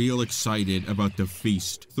like real excited about the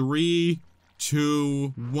feast. 3,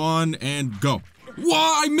 2, 1, and go.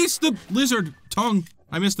 Whoa, I missed the lizard tongue.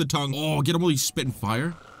 I missed the tongue. Oh, get him while he's spitting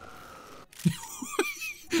fire.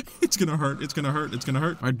 It's gonna hurt, it's gonna hurt, it's gonna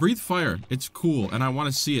hurt. All right, breathe fire. It's cool, and I want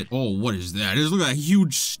to see it. Oh, what is that? Look at that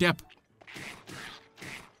huge step.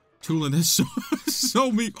 Tulin, that's so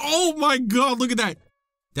mean. Oh my God, look at that.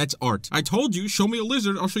 That's art. I told you, show me a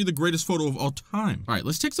lizard, I'll show you the greatest photo of all time. All right,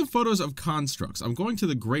 let's take some photos of constructs. I'm going to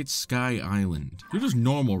the Great Sky Island. You're just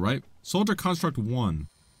normal, right? Soldier Construct 1.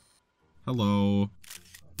 Hello.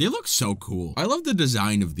 They look so cool. I love the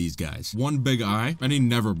design of these guys. One big eye, and he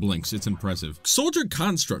never blinks. It's impressive. Soldier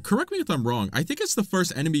Construct, correct me if I'm wrong. I think it's the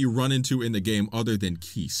first enemy you run into in the game other than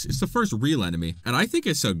Keese. It's the first real enemy, and I think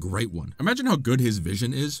it's a great one. Imagine how good his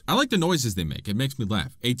vision is. I like the noises they make. It makes me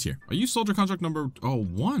laugh. A tier. Are you Soldier Construct number,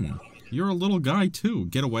 1? You're a little guy too.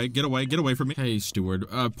 Get away, get away, get away from me. Hey, steward,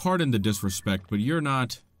 pardon the disrespect, but you're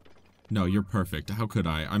not... No, you're perfect. How could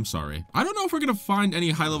I? I'm sorry. I don't know if we're gonna find any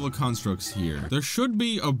high-level constructs here. There should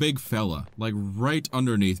be a big fella, like right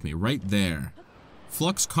underneath me, right there.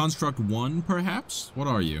 Flux Construct 1, perhaps? What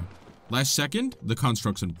are you? Last second? The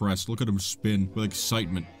construct's impressed. Look at him spin with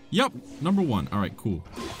excitement. Yep, number 1. All right, cool.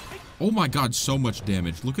 Oh my God, so much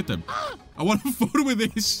damage. Look at them. I want a photo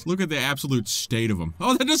with this. Look at the absolute state of them.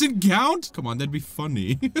 Oh, that doesn't count? Come on, that'd be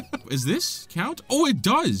funny. Is this count? Oh, it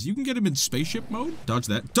does. You can get him in spaceship mode. Dodge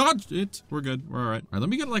that. Dodge it. We're good. We're all right. All right, let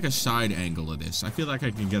me get like a side angle of this. I feel like I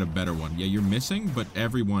can get a better one. Yeah, you're missing, but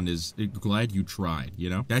everyone is glad you tried, you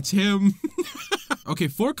know? That's him. Okay,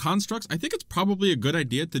 for constructs, I think it's probably a good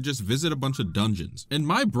idea to just visit a bunch of dungeons. In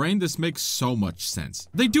my brain, this makes so much sense.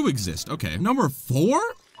 They do exist. Okay, number 4?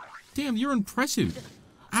 Damn, you're impressive.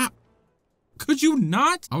 Could you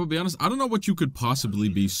not? I'm gonna be honest, I don't know what you could possibly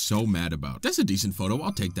be so mad about. That's a decent photo,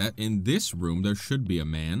 I'll take that. In this room, there should be a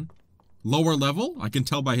man. Lower level? I can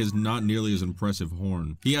tell by his not nearly as impressive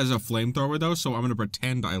horn. He has a flamethrower though, so I'm gonna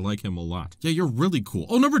pretend I like him a lot. Yeah, you're really cool.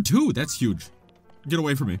 Oh, number 2, that's huge. Get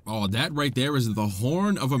away from me. Oh, that right there is the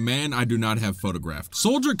horn of a man I do not have photographed.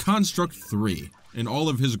 Soldier Construct 3 in all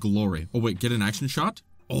of his glory. Oh wait, get an action shot?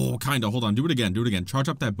 Oh, kinda. Hold on. Do it again. Do it again. Charge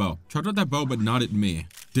up that bow. Charge up that bow, but not at me.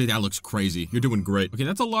 Dude, that looks crazy. You're doing great. Okay,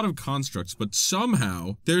 that's a lot of constructs, but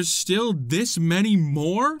somehow there's still this many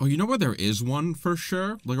more? Oh, you know where there is one for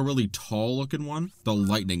sure? Like a really tall looking one? The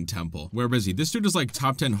Lightning Temple. Where is he? This dude is like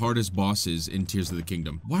top 10 hardest bosses in Tears of the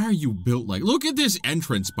Kingdom. Why are you built like... Look at this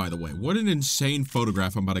entrance, by the way. What an insane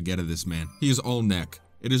photograph I'm about to get of this man. He is all neck.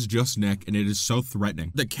 It is just neck, and it is so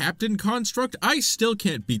threatening. The Captain construct, I still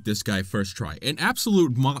can't beat this guy first try. An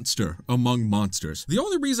absolute monster among monsters. The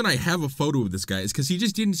only reason I have a photo of this guy is because he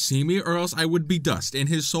just didn't see me, or else I would be dust, and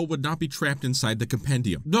his soul would not be trapped inside the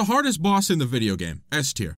compendium. The hardest boss in the video game,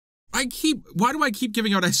 S tier. Why do I keep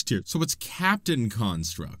giving out S tier? So it's Captain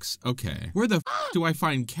constructs. Okay. Where the f do I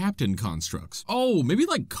find Captain constructs? Oh, maybe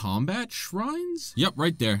like combat shrines? Yep,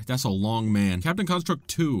 right there. That's a long man. Captain construct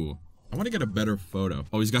 2. I want to get a better photo.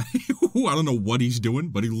 Oh, he's got, I don't know what he's doing,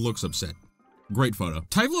 but he looks upset. Great photo.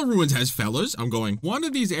 Typhlo Ruins has fellas. I'm going, one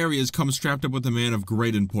of these areas comes strapped up with a man of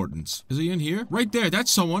great importance. Is he in here? Right there.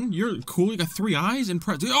 That's someone. You're cool. You got 3 eyes and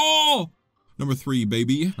oh! Number 3,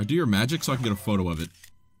 baby. I do your magic so I can get a photo of it.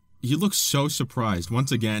 He looks so surprised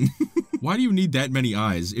once again. Why do you need that many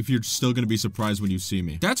eyes if you're still gonna be surprised when you see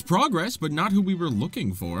me? That's progress, but not who we were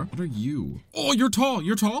looking for. What are you? Oh, you're tall.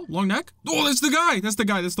 You're tall. Long neck. Oh, that's the guy. That's the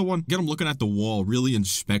guy. That's the one. Get him looking at the wall, really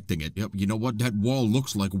inspecting it. Yep, you know what? That wall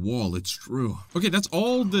looks like wall. It's true. Okay, that's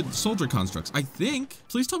all the soldier constructs. I think.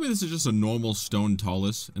 Please tell me this is just a normal stone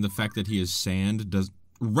talus, and the fact that he is sand does.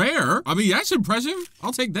 Rare? I mean, that's impressive.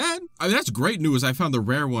 I'll take that. I mean, that's great news. I found the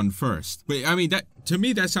rare one first. But I mean, that to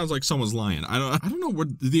me, that sounds like someone's lying. I don't know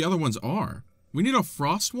what the other ones are. We need a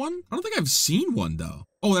frost one? I don't think I've seen one though.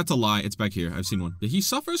 Oh, that's a lie. It's back here. I've seen one. He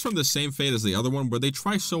suffers from the same fate as the other one where they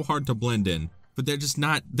try so hard to blend in, but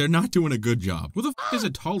they're not doing a good job. Where the f is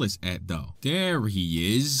a tallest at though? There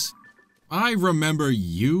he is. I remember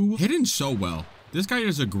you. Hidden so well. This guy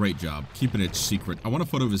does a great job keeping it secret. I want a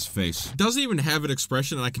photo of his face. Doesn't even have an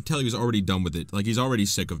expression, and I can tell he was already done with it. Like, he's already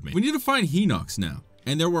sick of me. We need to find Hinox now.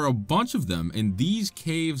 And there were a bunch of them in these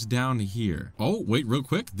caves down here. Oh, wait, real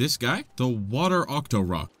quick. This guy, the water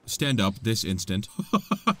octorock. Stand up this instant.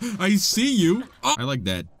 I see you. Oh, I like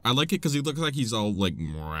that. I like it because he looks like he's all like, you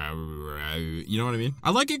know what I mean? I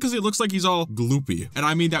like it because he looks like he's all gloopy. And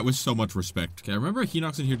I mean that with so much respect. Okay, I remember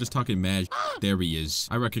Hinox in here just talking mad. There he is.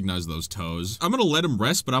 I recognize those toes. I'm gonna let him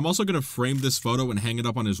rest, but I'm also gonna frame this photo and hang it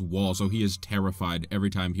up on his wall so he is terrified every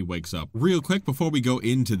time he wakes up. Real quick, before we go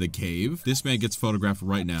into the cave, this man gets photographed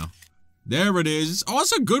right now. There it is. Oh,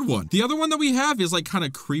 it's a good one. The other one that we have is like kind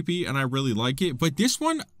of creepy and I really like it, but this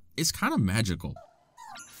one is kind of magical.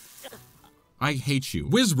 I hate you.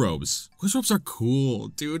 Wizrobes. Wizrobes are cool,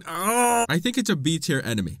 dude. Oh, I think it's a B tier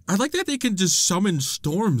enemy. I like that they can just summon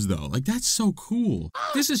storms though. Like, that's so cool.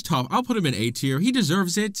 This is tough. I'll put him in A tier. He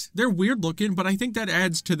deserves it. They're weird looking, but I think that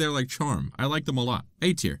adds to their like charm. I like them a lot.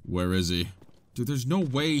 A tier. Where is he? Dude, there's no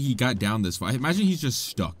way he got down this far. Imagine he's just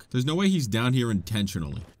stuck. There's no way he's down here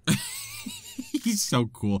intentionally. He's so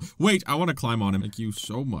cool. Wait, I want to climb on him. Thank you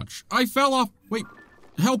so much. I fell off. Wait,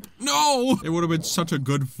 help. No! It would have been such a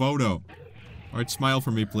good photo. All right, smile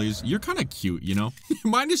for me, please. You're kind of cute, you know?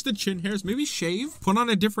 Minus the chin hairs. Maybe shave? Put on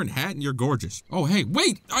a different hat and you're gorgeous. Oh, hey,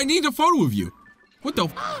 wait. I need a photo of you. What the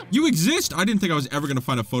f? You exist? I didn't think I was ever going to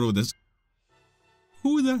find a photo of this.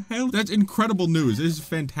 Who the hell? That's incredible news. This is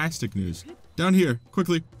fantastic news. Down here,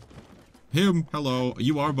 quickly. Him. Hello.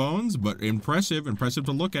 You are bones, but impressive. Impressive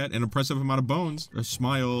to look at. An impressive amount of bones. A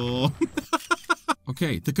smile.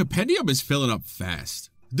 Okay, the compendium is filling up fast.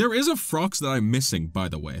 There is a Frox that I'm missing, by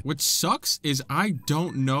the way. What sucks is I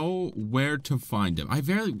don't know where to find him. I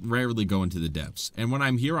very rarely go into the depths. And when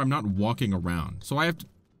I'm here, I'm not walking around. So I have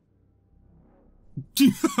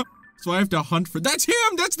to... So I have to hunt for... That's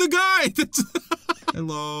him! That's the guy! That's...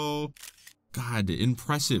 Hello. God,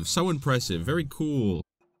 impressive. So impressive. Very cool.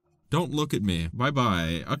 Don't look at me.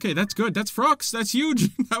 Bye-bye. Okay, that's good. That's Frox. That's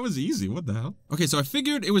huge. That was easy. What the hell? Okay, so I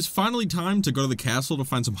figured it was finally time to go to the castle to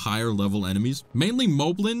find some higher level enemies. Mainly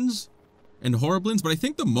moblins and horriblins, but I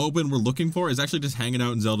think the moblin we're looking for is actually just hanging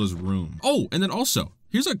out in Zelda's room. Oh, and then also,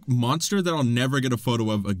 here's a monster that I'll never get a photo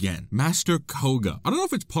of again. Master Koga. I don't know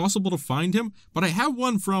if it's possible to find him, but I have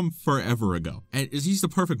one from forever ago. And he's the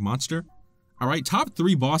perfect monster. All right, top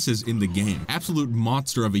 3 bosses in the game. Absolute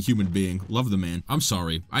monster of a human being. Love the man. I'm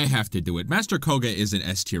sorry, I have to do it. Master Koga is an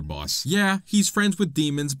S tier boss. Yeah, he's friends with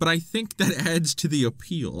demons, but I think that adds to the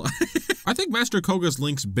appeal. I think Master Koga's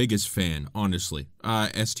Link's biggest fan, honestly.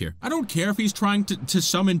 S tier. I don't care if he's trying to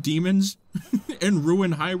summon demons and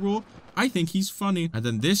ruin Hyrule. I think he's funny. And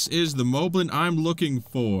then this is the moblin I'm looking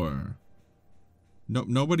for. No,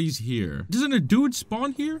 nobody's here. Doesn't a dude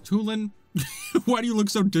spawn here? Tulin? Why do you look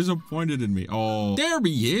so disappointed in me? Oh, there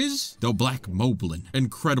he is. The Black Moblin.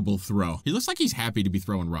 Incredible throw. He looks like he's happy to be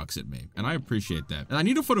throwing rocks at me, and I appreciate that. And I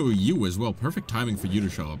need a photo of you as well. Perfect timing for you to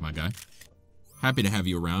show up, my guy. Happy to have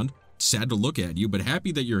you around. Sad to look at you, but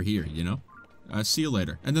happy that you're here, you know? See you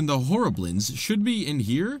later. And then the Horriblins should be in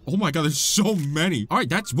here. Oh my god, there's so many. All right,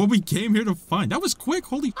 that's what we came here to find. That was quick.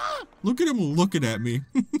 Holy, look at him looking at me.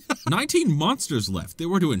 19 monsters left. They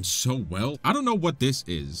were doing so well. I don't know what this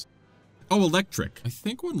is. Oh, electric. I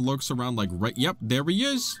think one lurks around like right. Yep, there he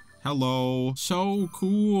is. Hello. So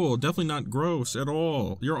cool. Definitely not gross at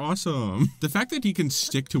all. You're awesome. The fact that he can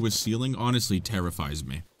stick to a ceiling honestly terrifies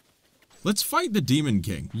me. Let's fight the Demon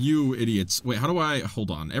King. You idiots. Wait, how do I...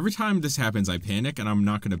 Hold on. Every time this happens, I panic, and I'm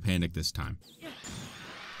not gonna panic this time.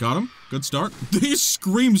 Got him. Good start. They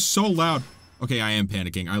scream so loud. Okay, I am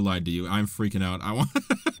panicking. I lied to you. I'm freaking out. I want...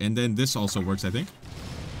 And then this also works, I think.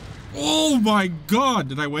 Oh my god.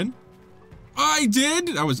 Did I win? I did?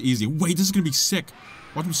 That was easy. Wait, this is gonna be sick.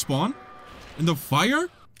 Watch him spawn? In the fire?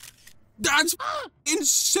 That's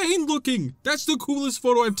insane looking. That's the coolest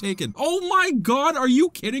photo I've taken. Oh my god, are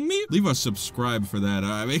you kidding me? Leave a subscribe for that.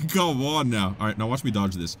 I mean, come on now. All right, now watch me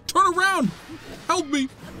dodge this. Turn around. Help me.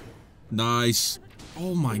 Nice.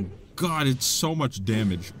 Oh my god, it's so much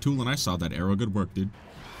damage. Tulin, I saw that arrow. Good work, dude.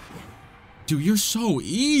 Dude, you're so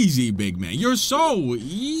easy, big man. You're so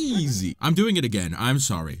easy. I'm doing it again. I'm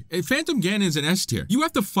sorry. Phantom Ganon's an S tier. You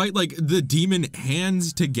have to fight, like, the demon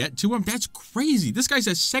hands to get to him? That's crazy. This guy's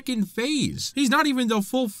a second phase. He's not even the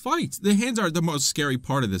full fight. The hands are the most scary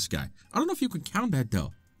part of this guy. I don't know if you can count that,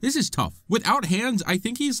 though. This is tough. Without hands, I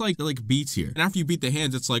think he's, like B tier. And after you beat the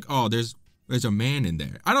hands, it's like, oh, there's a man in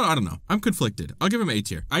there. I don't know. I'm conflicted. I'll give him A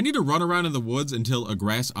tier. I need to run around in the woods until a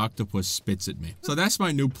grass octopus spits at me. So that's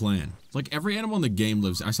my new plan. Like every animal in the game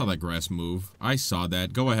lives. I saw that grass move. I saw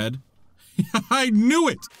that. Go ahead. I knew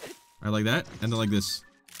it. I like that. And then like this.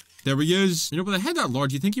 There he is. You know, with a head that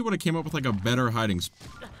large, you think he would have came up with like a better hiding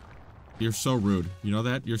spot. You're so rude. You know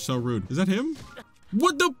that? You're so rude. Is that him?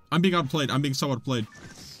 What the? I'm being outplayed. I'm being so outplayed.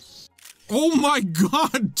 Oh my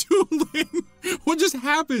god, Tulin! What just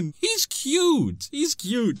happened? He's cute. He's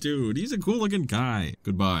cute, dude. He's a cool looking guy.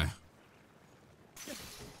 Goodbye.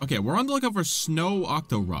 Okay, we're on the lookout for snow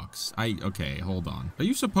octorocks. Okay, hold on. Are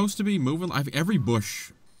you supposed to be moving? Every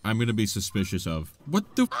bush I'm gonna be suspicious of.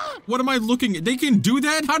 What the what am I looking at? They can do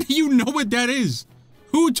that? How do you know what that is?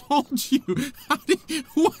 Who told you?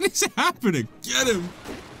 What is happening? Get him.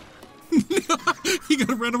 He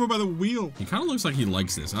got ran over by the wheel. He kind of looks like he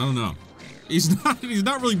likes this. I don't know. He's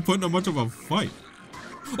not really putting up much of a fight.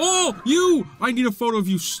 Oh, you! I need a photo of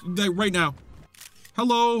you right now.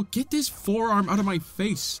 Hello, get this forearm out of my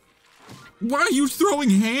face. Why are you throwing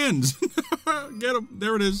hands? Get him.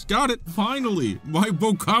 There it is. Got it. Finally. My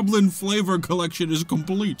Bokoblin flavor collection is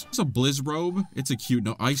complete. It's a Blizz robe. It's a cute,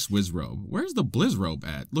 no, Ice Wiz robe. Where's the Blizz robe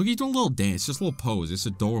at? Look, he's doing a little dance, just a little pose. It's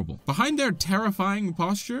adorable. Behind their terrifying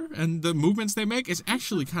posture and the movements they make, it's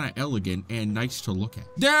actually kind of elegant and nice to look at.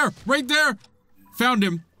 There! Right there! Found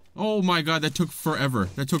him. Oh my god, that took forever.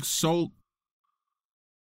 That took so...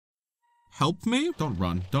 Help me? Don't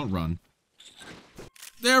run. Don't run.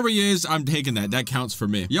 There he is. I'm taking that. That counts for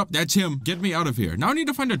me. Yep, that's him. Get me out of here. Now I need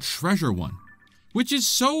to find a treasure one, which is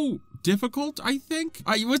so difficult, I think.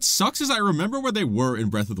 What sucks is I remember where they were in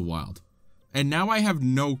Breath of the Wild, and now I have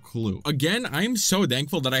no clue. Again, I'm so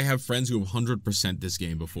thankful that I have friends who have 100% this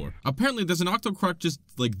game before. Apparently, there's an Octocroc just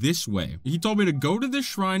like this way. He told me to go to this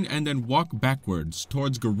shrine and then walk backwards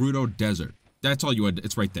towards Gerudo Desert. That's all you had.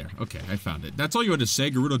 It's right there. Okay, I found it. That's all you had to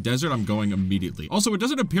say. Gerudo Desert, I'm going immediately. Also, it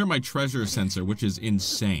doesn't appear my treasure sensor, which is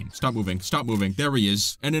insane. Stop moving. Stop moving. There he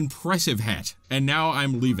is. An impressive hat. And now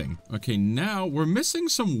I'm leaving. Okay, now we're missing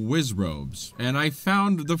some whiz robes. And I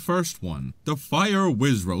found the first one. The fire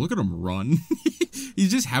whiz robe. Look at him run.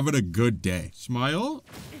 He's just having a good day. Smile.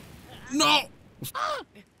 No!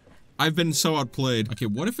 I've been so outplayed. Okay,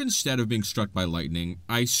 what if instead of being struck by lightning,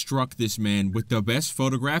 I struck this man with the best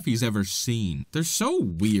photograph he's ever seen? They're so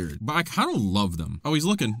weird, but I kind of love them. Oh, he's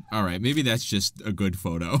looking. All right, maybe that's just a good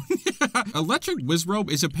photo. Electric whiz robe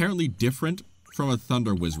is apparently different from a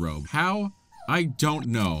thunder whiz robe. How? I don't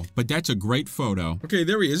know, but that's a great photo. Okay,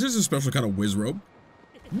 there he is. This is a special kind of whiz robe.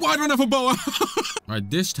 Why don't I have a boa? All right,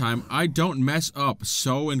 this time I don't mess up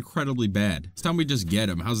so incredibly bad. This time we just get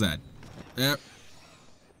him. How's that?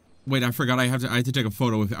 Wait, I forgot I have to take a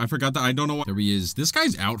photo with it. I forgot that I don't know what. There he is. This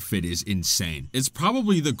guy's outfit is insane. It's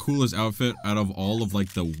probably the coolest outfit out of all of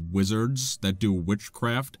like the wizards that do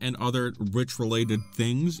witchcraft and other witch-related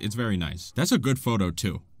things. It's very nice. That's a good photo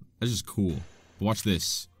too. That's just cool. But watch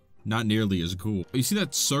this. Not nearly as cool. You see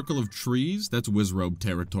that circle of trees? That's Wizrobe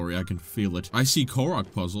territory. I can feel it. I see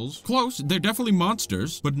Korok puzzles. Close. They're definitely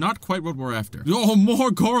monsters, but not quite what we're after. Oh,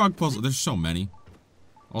 more Korok puzzles. There's so many.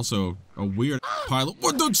 Also, a weird pile.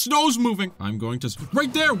 What? The snow's moving. I'm going to...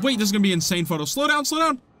 Right there. Wait, this is going to be an insane photo. Slow down, slow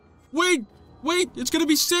down. Wait. Wait, it's gonna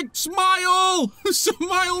be sick. Smile!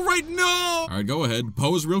 Smile right now! All right, go ahead.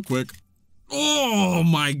 Pose real quick. Oh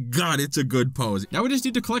my god, it's a good pose. Now we just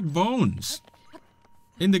need to collect bones.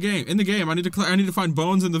 In the game, I need to find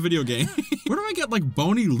bones in the video game. Where do I get like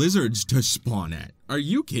bony lizards to spawn at? Are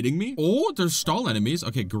you kidding me? Oh, there's stall enemies.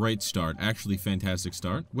 Okay, great start. Actually, fantastic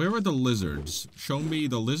start. Where are the lizards? Show me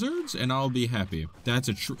the lizards and I'll be happy. That's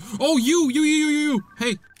a true. Oh, you.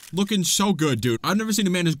 Hey, looking so good, dude. I've never seen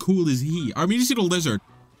a man as cool as he. I mean, you see the lizard.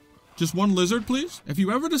 Just one lizard, please? If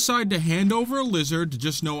you ever decide to hand over a lizard,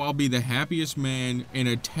 just know I'll be the happiest man in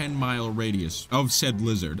a 10-mile radius of said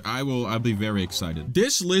lizard. I'll be very excited.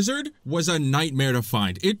 This lizard was a nightmare to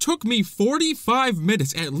find. It took me 45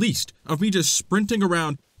 minutes at least of me just sprinting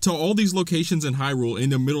around to all these locations in Hyrule in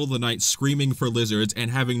the middle of the night screaming for lizards and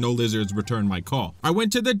having no lizards return my call. I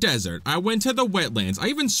went to the desert, I went to the wetlands, I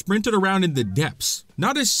even sprinted around in the depths.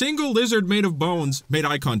 Not a single lizard made of bones made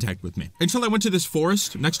eye contact with me. Until I went to this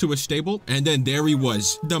forest next to a stable, and then there he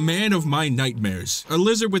was, the man of my nightmares. A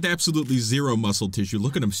lizard with absolutely zero muscle tissue.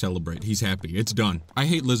 Look at him celebrate, he's happy, it's done. I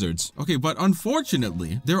hate lizards. Okay, but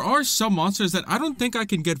unfortunately, there are some monsters that I don't think I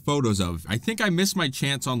can get photos of. I think I missed my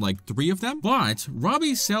chance on like 3 of them, but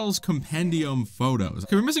Robbie sells compendium photos.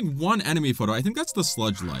 Okay, we're missing one enemy photo. I think that's the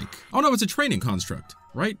sludge-like. Oh no, it's a training construct,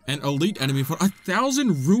 right? An elite enemy photo.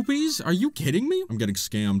 1,000 rupees? Are you kidding me? I'm getting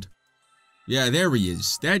scammed. Yeah, there he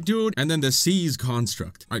is. That dude, and then the C's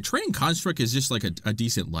construct. All right, training construct is just like a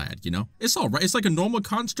decent lad, you know? It's all right. It's like a normal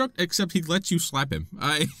construct, except he lets you slap him.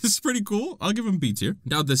 It's pretty cool. I'll give him beats here.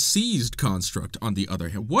 Now, the seized construct, on the other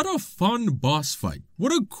hand, what a fun boss fight.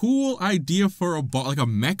 What a cool idea for a like a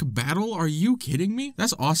mech battle. Are you kidding me?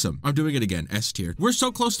 That's awesome. I'm doing it again, S tier. We're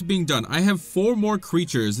so close to being done. I have 4 more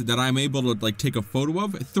creatures that I'm able to like take a photo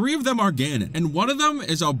of. 3 of them are Ganon, and one of them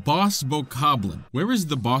is a boss bokoblin. Where is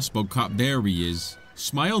the boss bokoblin? There he is.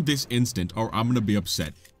 Smile this instant or I'm gonna be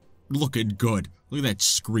upset. Looking good. Look at that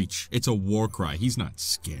screech. It's a war cry. He's not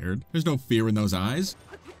scared. There's no fear in those eyes.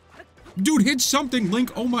 Dude, hit something,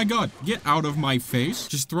 Link. Oh my god. Get out of my face.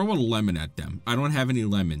 Just throw a lemon at them. I don't have any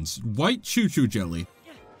lemons. White choo-choo jelly.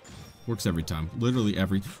 Works every time. Literally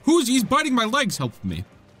every. He's biting my legs. Help me.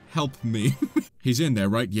 Help me. He's in there,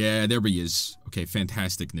 right? Yeah, there he is. Okay,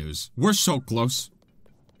 fantastic news. We're so close.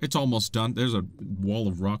 It's almost done. There's a wall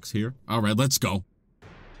of rocks here. All right, let's go.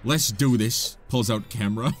 Let's do this. Pulls out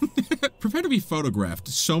camera. Prepare to be photographed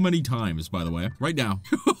so many times, by the way. Right now.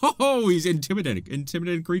 Oh, he's intimidating.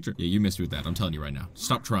 Intimidating creature. Yeah, you missed me with that. I'm telling you right now.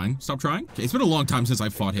 Stop trying. Stop trying. Okay, it's been a long time since I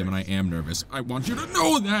fought him, and I am nervous. I want you to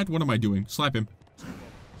know that. What am I doing? Slap him.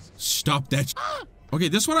 Stop that. Okay,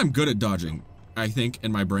 this one I'm good at dodging, I think,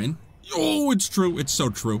 in my brain. Oh, it's true. It's so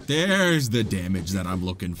true. There's the damage that I'm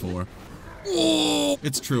looking for. Oh,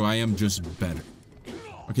 it's true. I am just better.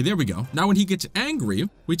 Okay, there we go. Now when he gets angry,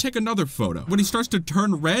 we take another photo. When he starts to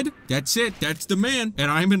turn red, that's it. That's the man. And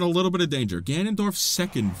I'm in a little bit of danger. Ganondorf's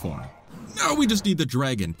second form. No, we just need the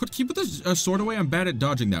dragon. Can you put the sword away? I'm bad at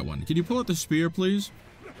dodging that one. Can you pull out the spear, please?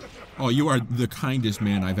 Oh, you are the kindest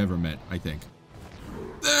man I've ever met, I think.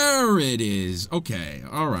 There it is. Okay,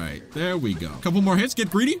 all right. There we go. Couple more hits. Get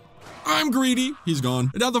greedy. I'm greedy. He's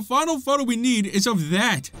gone. Now the final photo we need is of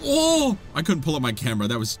that. Oh, I couldn't pull up my camera.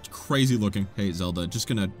 That was crazy looking. Hey, Zelda, just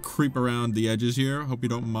gonna creep around the edges here. Hope you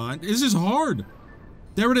don't mind. This is hard.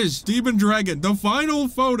 There it is. Demon Dragon, the final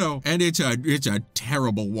photo. And it's a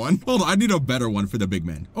terrible one. Hold on, I need a better one for the big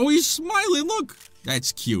man. Oh, he's smiling. Look.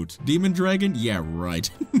 That's cute. Demon Dragon? Yeah, right.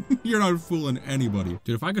 You're not fooling anybody.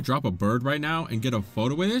 Dude, if I could drop a bird right now and get a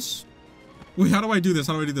photo with this. Wait, how do I do this?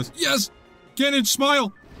 How do I do this? Yes! Ganon,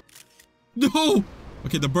 smile! No!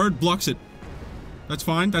 Okay, the bird blocks it. That's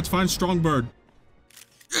fine. That's fine. Strong bird.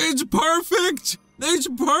 It's perfect! It's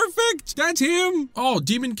perfect! That's him! Oh,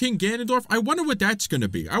 Demon King Ganondorf. I wonder what that's gonna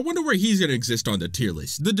be. I wonder where he's gonna exist on the tier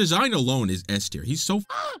list. The design alone is S tier. He's so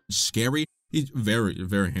scary. He's very,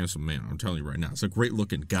 very handsome man. I'm telling you right now. It's a great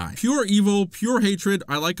looking guy. Pure evil, pure hatred.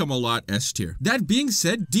 I like him a lot. S tier. That being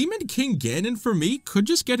said, Demon King Ganon for me could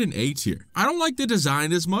just get an A tier. I don't like the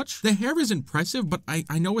design as much. The hair is impressive, but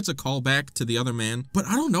I know it's a callback to the other man. But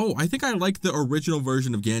I don't know. I think I like the original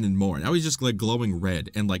version of Ganon more. Now he's just like glowing red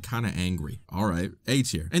and like kind of angry. All right, A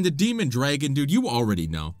tier. And the Demon Dragon, dude, you already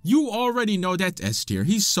know. You already know that's S tier.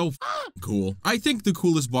 He's so cool. I think the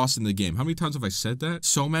coolest boss in the game. How many times have I said that?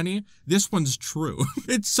 So many. This one one's true.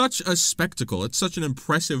 It's such a spectacle. It's such an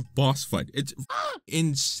impressive boss fight. It's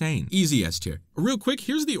insane. Easy S tier. Real quick,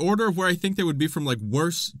 here's the order of where I think they would be from like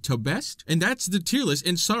worst to best. And that's the tier list.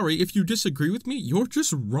 And sorry, if you disagree with me, you're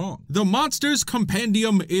just wrong. The monsters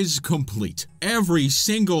compendium is complete. Every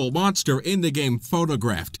single monster in the game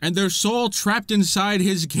photographed, and their soul trapped inside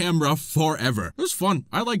his camera forever. It was fun.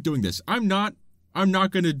 I like doing this. I'm not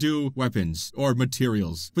gonna do weapons or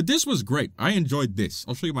materials, but this was great. I enjoyed this.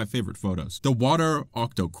 I'll show you my favorite photos. The water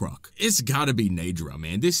octocroc. It's gotta be Nadra,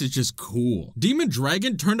 man. This is just cool. Demon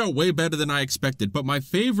Dragon turned out way better than I expected, but my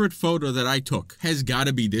favorite photo that I took has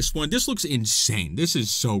gotta be this one. This looks insane. This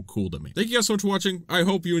is so cool to me. Thank you guys so much for watching. I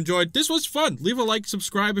hope you enjoyed. This was fun. Leave a like,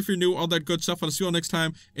 subscribe if you're new, all that good stuff. I'll see you all next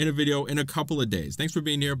time in a video in a couple of days. Thanks for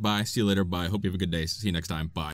being here. Bye. See you later. Bye. Hope you have a good day. See you next time. Bye.